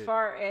ultimate, As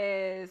far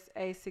as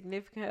a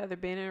significant other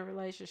being in a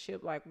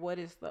relationship, like what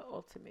is the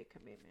ultimate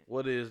commitment?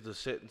 what is the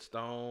set in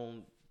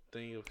stone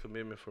thing of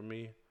commitment for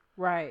me?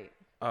 Right.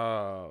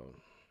 I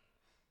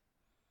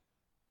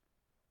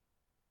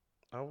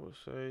would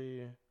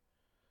say,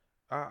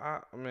 I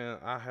mean,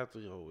 I have to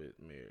go with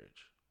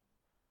marriage.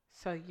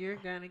 So you're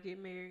gonna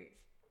get married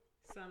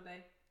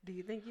someday? Do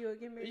you think you'll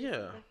get married? Yeah,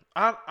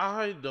 someday?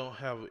 I don't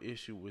have an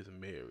issue with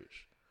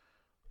marriage.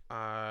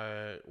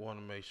 I want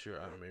to make sure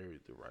I married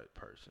the right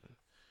person.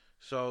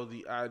 So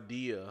the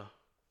idea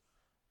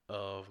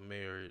of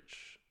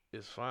marriage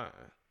is fine.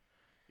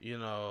 You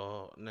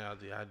know, now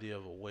the idea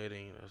of a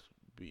wedding is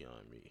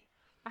beyond me.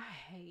 I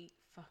hate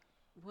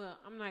Well,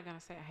 I'm not gonna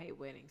say I hate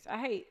weddings. I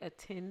hate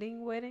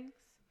attending weddings.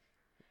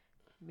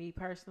 Me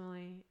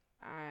personally,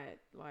 I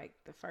like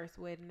the first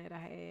wedding that I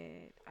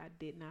had. I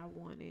did not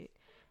want it.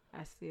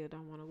 I still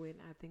don't want a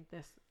wedding. I think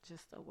that's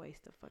just a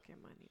waste of fucking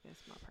money.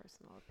 That's my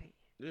personal opinion.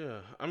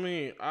 Yeah, I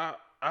mean,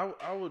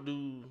 I would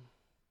do.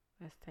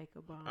 Let's take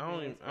a bomb. I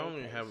don't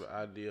even have an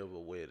idea of a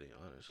wedding,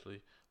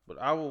 honestly. But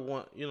I would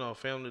want, a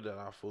family that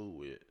I fool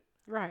with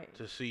Right.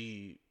 to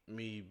see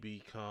me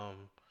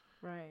become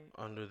Right.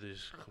 under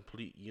this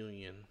complete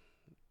union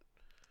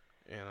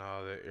and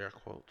all that air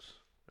quotes.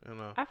 You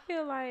know, I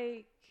feel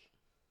like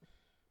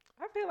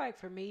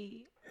for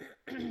me,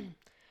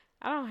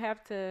 I don't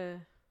have to.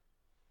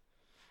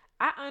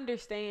 I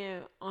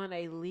understand on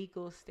a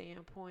legal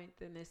standpoint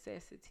the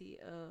necessity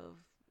of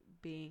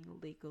being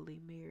legally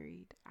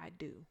married. I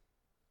do.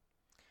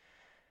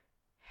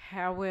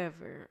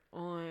 However,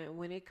 on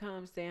when it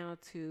comes down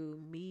to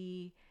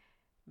me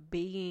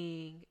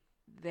being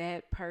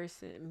that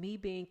person, me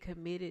being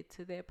committed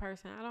to that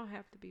person, I don't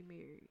have to be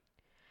married.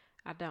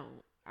 I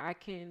don't. I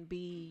can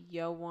be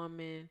your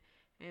woman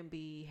and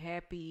be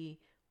happy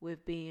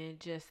with being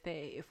just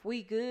that. If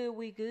we good,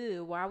 we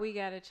good. Why we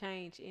gotta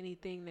change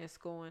anything that's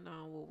going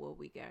on with what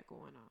we got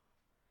going on?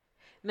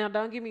 Now,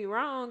 don't get me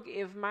wrong.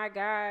 If my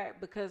guy,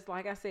 because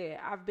like I said,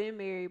 I've been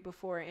married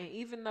before, and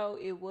even though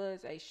it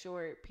was a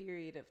short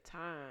period of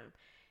time,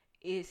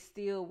 it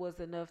still was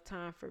enough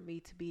time for me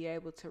to be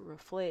able to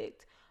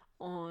reflect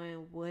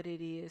on what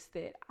it is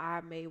that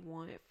I may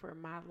want for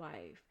my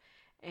life.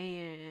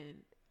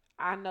 And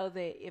I know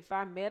that if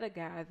I met a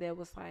guy that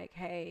was like,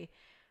 hey,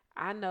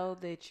 I know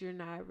that you're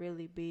not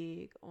really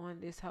big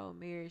on this whole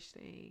marriage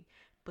thing,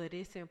 but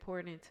it's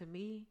important to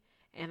me.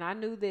 And I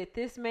knew that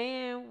this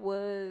man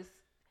was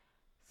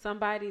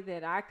somebody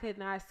that I could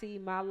not see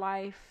my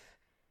life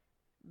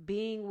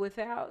being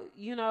without,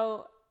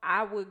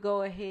 I would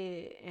go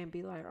ahead and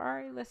be like, all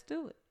right, let's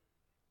do it.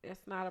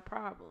 That's not a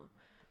problem.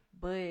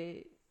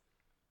 But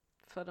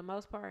for the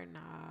most part, nah.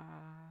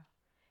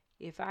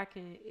 If I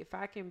can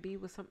be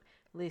with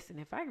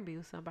if I can be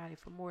with somebody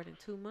for more than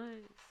 2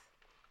 months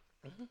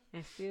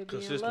and still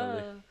be in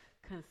love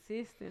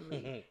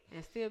consistently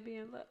and still be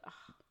in love,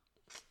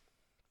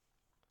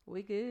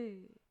 we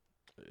good.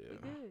 yeah, We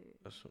good.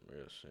 that's some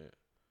real shit.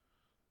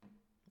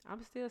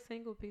 I'm still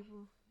single,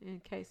 people, in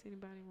case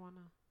anybody want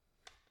to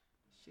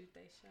shoot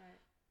they shot.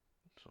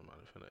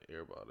 Somebody finna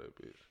airball that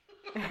bitch.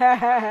 Hey,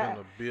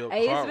 Finna build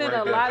it's cart been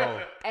right a that lot hoe.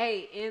 of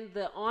in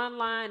the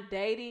online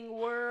dating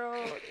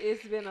world.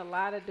 It's been a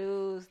lot of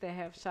dudes that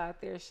have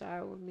shot their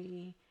shot with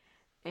me,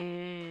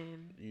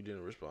 and You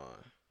didn't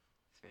respond.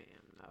 fam,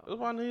 That's no.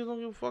 why niggas don't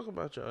give a fuck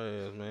about your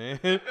ass, man.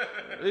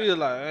 Niggas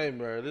like, hey,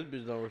 bro, this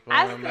bitch don't respond,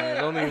 I still,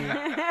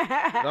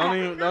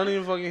 man. Don't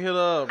even fucking hit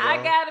her up, bro. I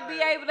gotta be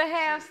able to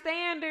have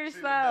standards,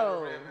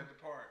 though.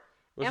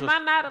 What's Am your- I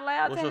not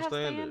allowed what's to your have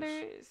standards?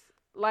 standards?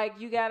 Like,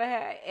 you gotta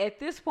have, at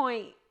this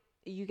point,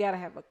 you gotta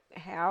have a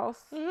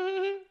house.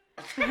 You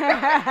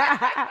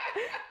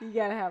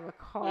gotta have a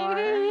car.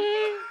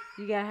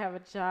 You gotta have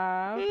a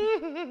job.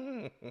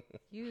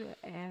 You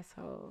an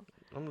asshole.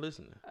 I'm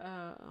listening.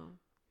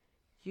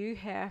 You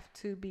have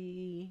to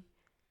be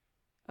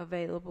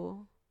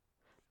available,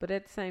 but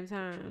at the same What you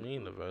time,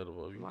 mean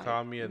available? If you like,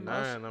 call me at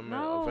 9, I'm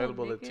no,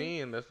 available at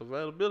nigga. 10. That's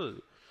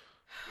availability.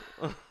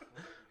 That's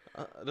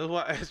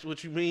why I asked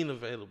what you mean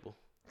available.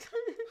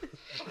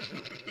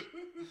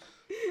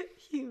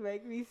 You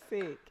make me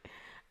sick.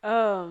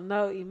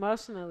 No,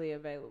 emotionally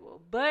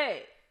available.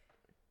 But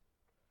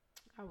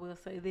I will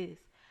say this.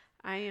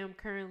 I am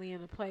currently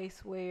in a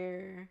place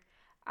where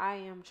I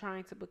am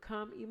trying to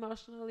become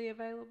emotionally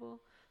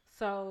available.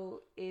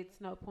 So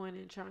it's no point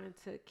in trying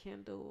to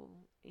kindle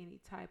any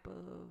type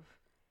of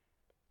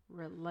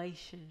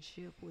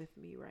relationship with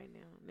me right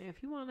now. Now,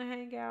 if you want to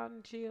hang out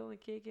and chill and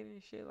kick it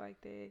and shit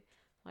like that,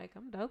 like,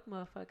 I'm dope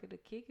motherfucker to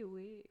kick it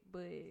with,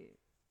 but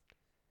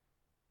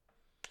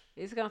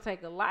it's going to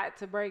take a lot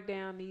to break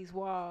down these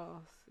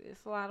walls.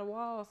 It's a lot of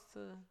walls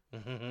to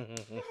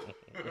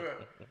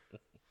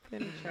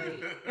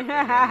penetrate.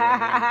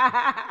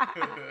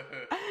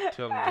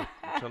 Tell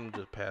them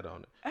just pat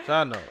on it.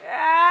 Side note.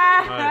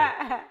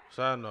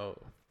 Side note.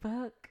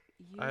 Fuck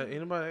you.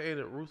 Anybody ate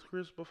at Ruth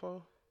Chris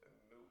before?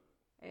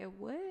 At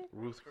what?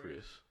 Ruth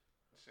Chris.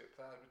 Shit,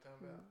 Todd be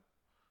talking about.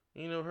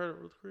 You never heard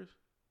of Ruth Chris?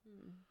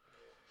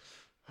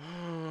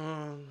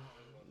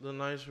 The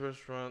nice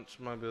restaurants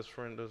my best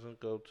friend doesn't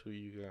go to,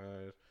 you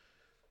guys.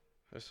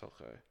 It's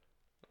okay.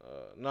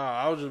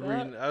 I was just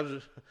reading.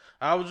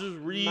 I was just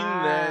reading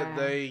that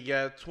they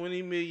got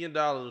 $20 million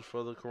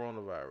for the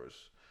coronavirus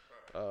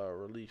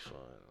relief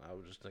fund. I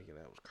was just thinking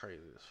that was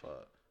crazy as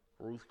fuck.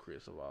 Ruth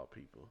Chris of all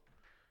people,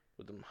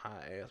 with them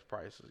high ass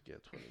prices,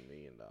 get $20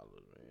 million.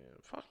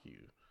 Man, fuck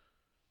you.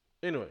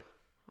 Anyway.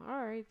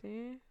 All right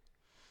then.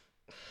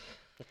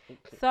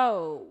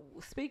 So,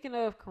 speaking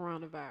of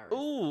coronavirus.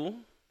 Ooh.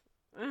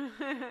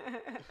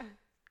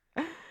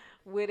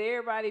 With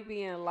everybody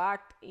being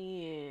locked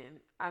in,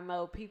 I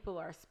know people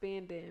are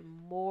spending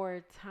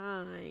more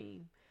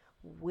time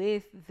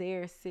with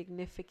their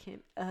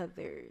significant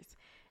others.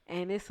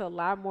 And it's a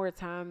lot more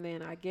time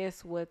than, I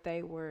guess, what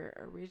they were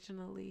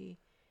originally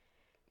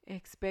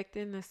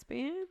expecting to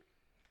spend.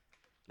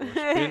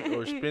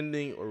 Or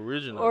spending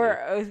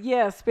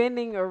originally.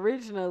 Spending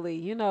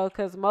originally,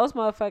 because most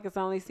motherfuckers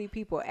only see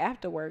people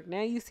after work.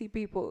 Now you see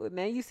these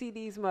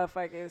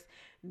motherfuckers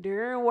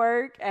during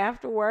work,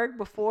 after work,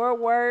 before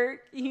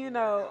work,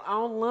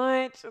 on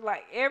lunch,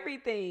 like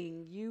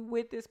everything. You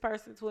with this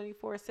person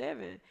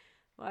 24/7.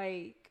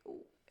 Like,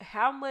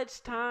 how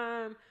much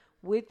time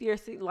with your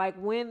like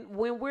when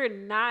we're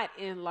not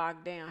in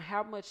lockdown,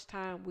 how much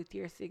time with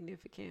your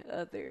significant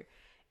other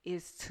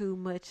is too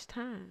much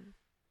time?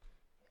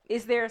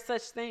 Is there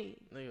such thing?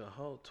 Nigga, a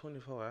whole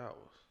 24 hours.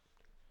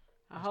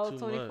 A whole too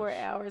 24 much.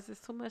 hours is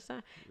too much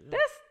time. Yeah.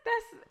 That's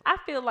I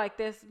feel like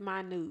that's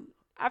minute.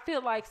 I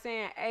feel like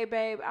saying, "Hey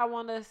babe, I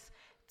want us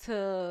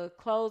to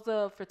close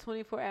up for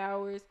 24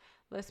 hours.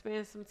 Let's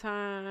spend some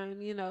time,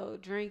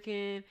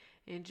 drinking,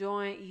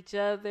 enjoying each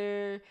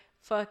other,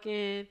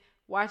 fucking,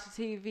 watching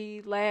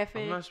TV,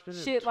 laughing, I'm not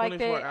spending shit like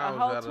 24 that." A hours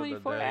whole out of the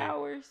 24 day.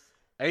 hours.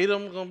 8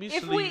 of them gonna be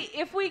sleep.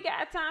 If we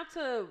got time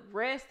to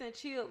rest and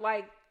chill,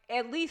 like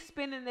at least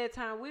spending that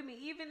time with me,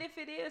 even if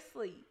it is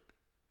sleep.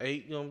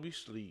 8 gonna be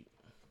sleep.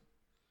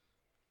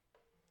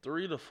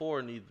 3 to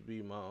 4 needs to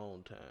be my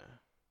own time.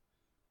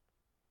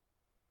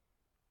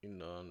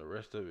 And the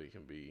rest of it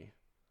can be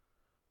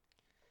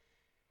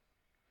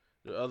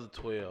the other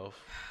 12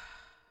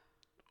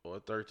 or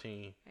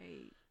 13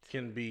 8.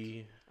 can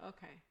be,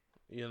 Okay.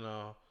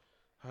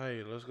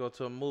 hey, let's go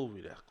to a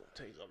movie. That's gonna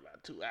take up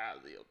like 2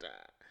 hours of your time.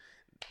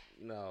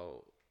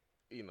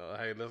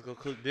 Hey, let's go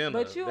cook dinner.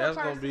 But That's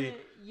gonna be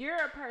you're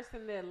a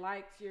person that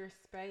likes your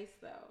space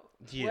though.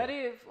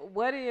 Yeah.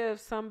 What if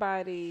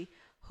somebody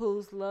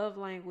whose love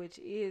language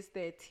is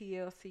that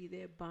TLC,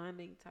 that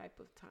bonding type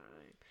of time,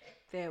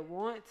 that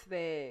wants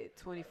that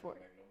 24?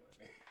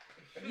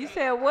 You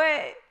said what?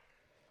 Ain't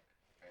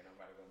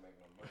nobody gonna make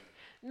no money.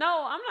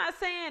 No,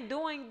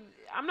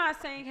 I'm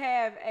not saying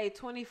have a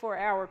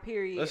 24-hour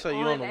period. Let's say you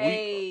on on a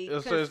a week.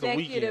 Let's say it's the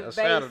weekend, consecutive a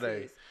Saturday.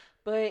 basis.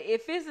 But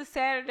if it's a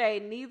Saturday,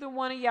 neither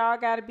one of y'all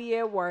got to be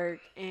at work,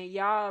 and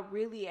y'all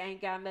really ain't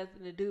got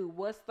nothing to do.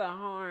 What's the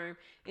harm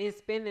in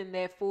spending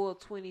that full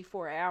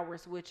 24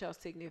 hours with your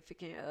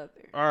significant other?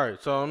 All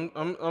right, so I'm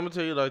gonna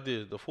tell you like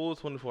this: the full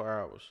 24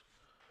 hours.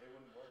 It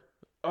wouldn't work.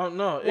 Oh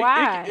no!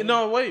 Why?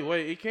 No,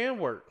 wait. It can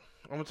work.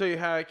 I'm gonna tell you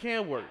how it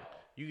can work.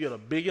 You get a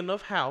big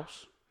enough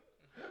house.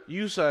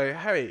 You say,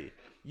 "Hey,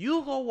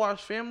 you go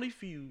watch Family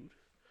Feud.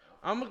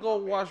 I'm gonna go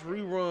watch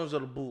reruns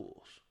of the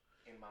Bulls."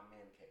 In my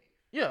man cave.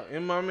 Yeah,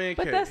 in my man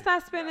But cave. that's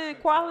not spending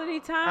quality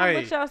time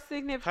with your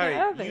significant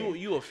other.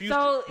 you a few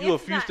So you a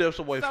it's few not- steps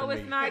away from So me.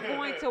 it's not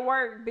going to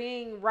work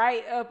being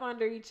right up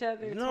under each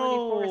other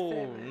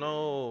 24/7.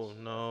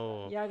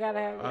 No. Y'all gotta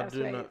have I your do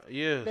space. not.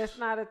 Yes. That's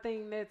not a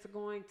thing that's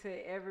going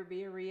to ever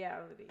be a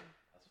reality.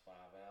 That's 5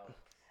 hours.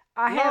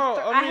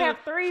 I have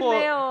three for-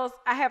 males.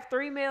 I have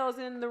 3 males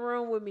in the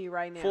room with me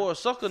right now. For a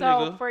sucker so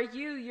nigga. for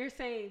you, you're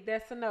saying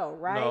that's a no,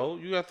 right? No,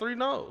 you got 3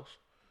 no's.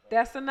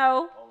 That's a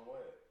no. On what?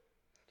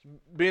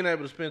 Being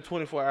able to spend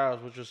 24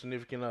 hours with your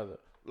significant other,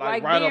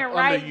 Like right being up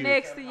right under you.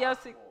 next to your.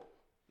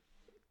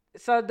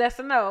 So that's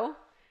a no.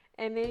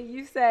 And then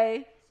you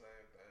say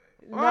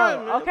no. All right,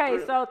 man, Okay,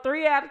 3. so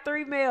 3 out of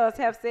 3 males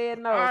have said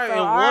no. All right, so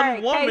and all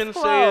right, case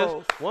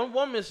closed. one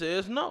woman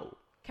says no.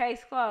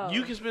 Case closed.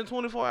 You can spend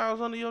 24 hours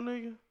under your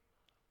nigga.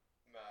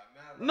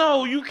 Nah,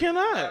 No, you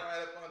cannot. right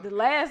up under The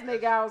last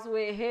nigga I was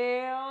with,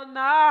 hell no.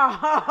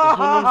 That's what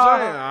I'm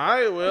saying. All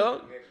right,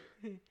 well,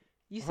 Nigga,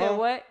 You said Huh?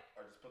 what?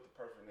 or just put the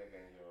perfect nigga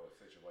in your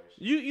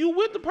situation. you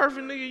with the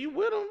perfect nigga, you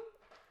with him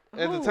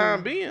at the Who?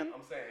 time being.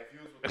 I'm saying if you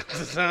was with At the the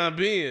perfect, time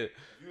being, if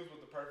you was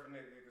with the perfect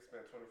nigga, you could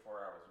spend 24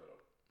 hours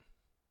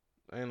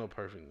with him. ain't no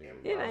perfect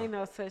nigga. It bro. ain't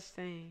no such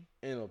thing.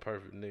 Ain't no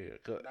perfect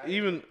nigga. 'Cause Not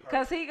even perfect.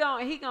 Cause he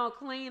gonna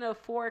clean a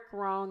fork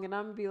wrong, and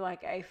I'm gonna be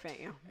like, "Hey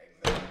fam,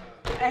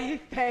 hey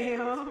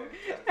fam,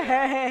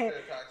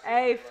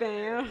 hey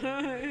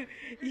fam."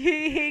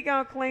 he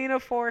gonna clean a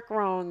fork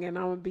wrong, and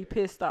I'm gonna be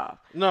pissed off.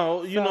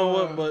 no, you know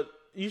So- what? But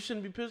you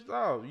shouldn't be pissed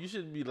off. You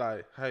should be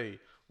like, hey,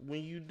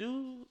 when you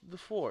do the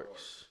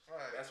forks,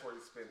 That's where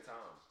you spend time.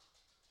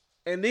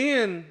 and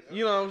then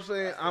you know what I'm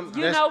saying.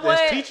 You that's, know what?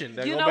 That's teaching.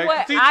 That You go know back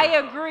what? to I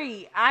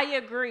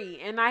teaching. agree,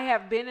 and I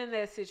have been in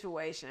that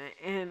situation.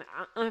 And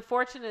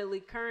unfortunately,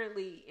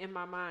 currently in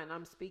my mind,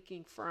 I'm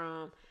speaking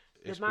from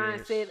the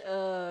Experience. mindset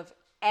of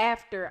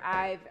after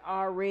I've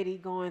already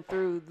gone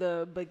through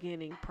the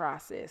beginning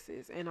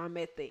processes, and I'm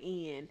at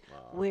the end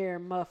where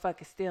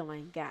motherfuckers still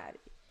ain't got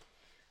it.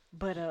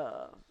 But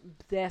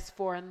that's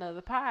for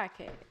another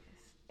podcast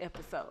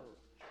episode.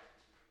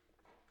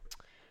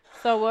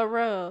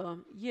 So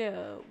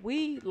yeah,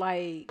 we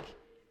like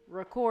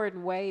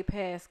recording way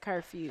past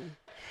curfew.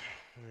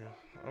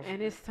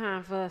 And it's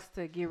time for us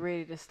to get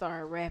ready to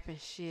start wrapping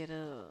shit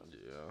up.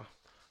 Yeah.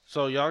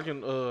 So y'all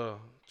can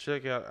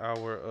check out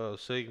our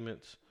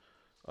segments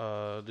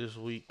this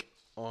week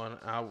on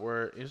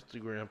our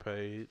Instagram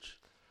page.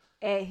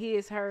 At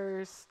his,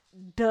 hers,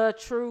 the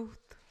truth.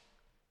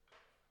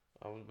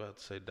 I was about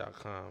to say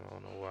 .com. I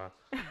don't know why.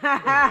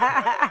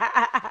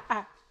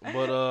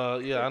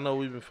 But yeah, I know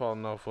we've been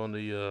falling off on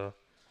the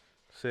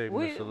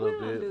segments a we little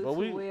don't bit, do but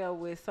too well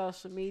with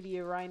social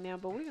media right now,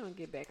 but we're gonna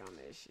get back on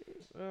that shit.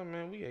 well,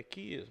 man, we got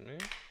kids, man.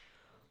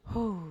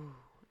 Whew.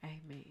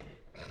 Amen.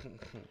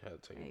 Gotta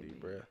take a deep Amen.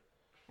 breath.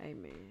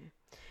 Amen.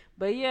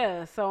 But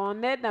yeah, so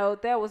on that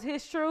note, that was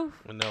his truth.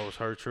 And that was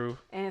her truth.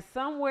 And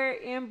somewhere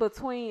in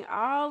between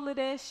all of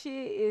that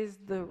shit is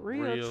the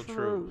real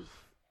truth.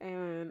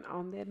 And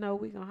on that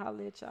note, we gonna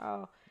holler at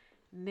y'all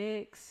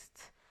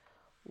next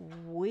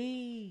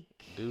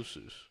week.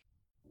 Deuces.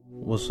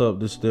 What's up?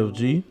 This is Dev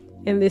G.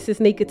 And this is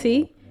Nika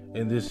T.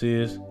 And this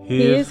is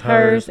His,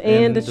 Hers,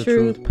 and the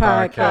Truth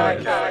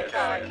podcast.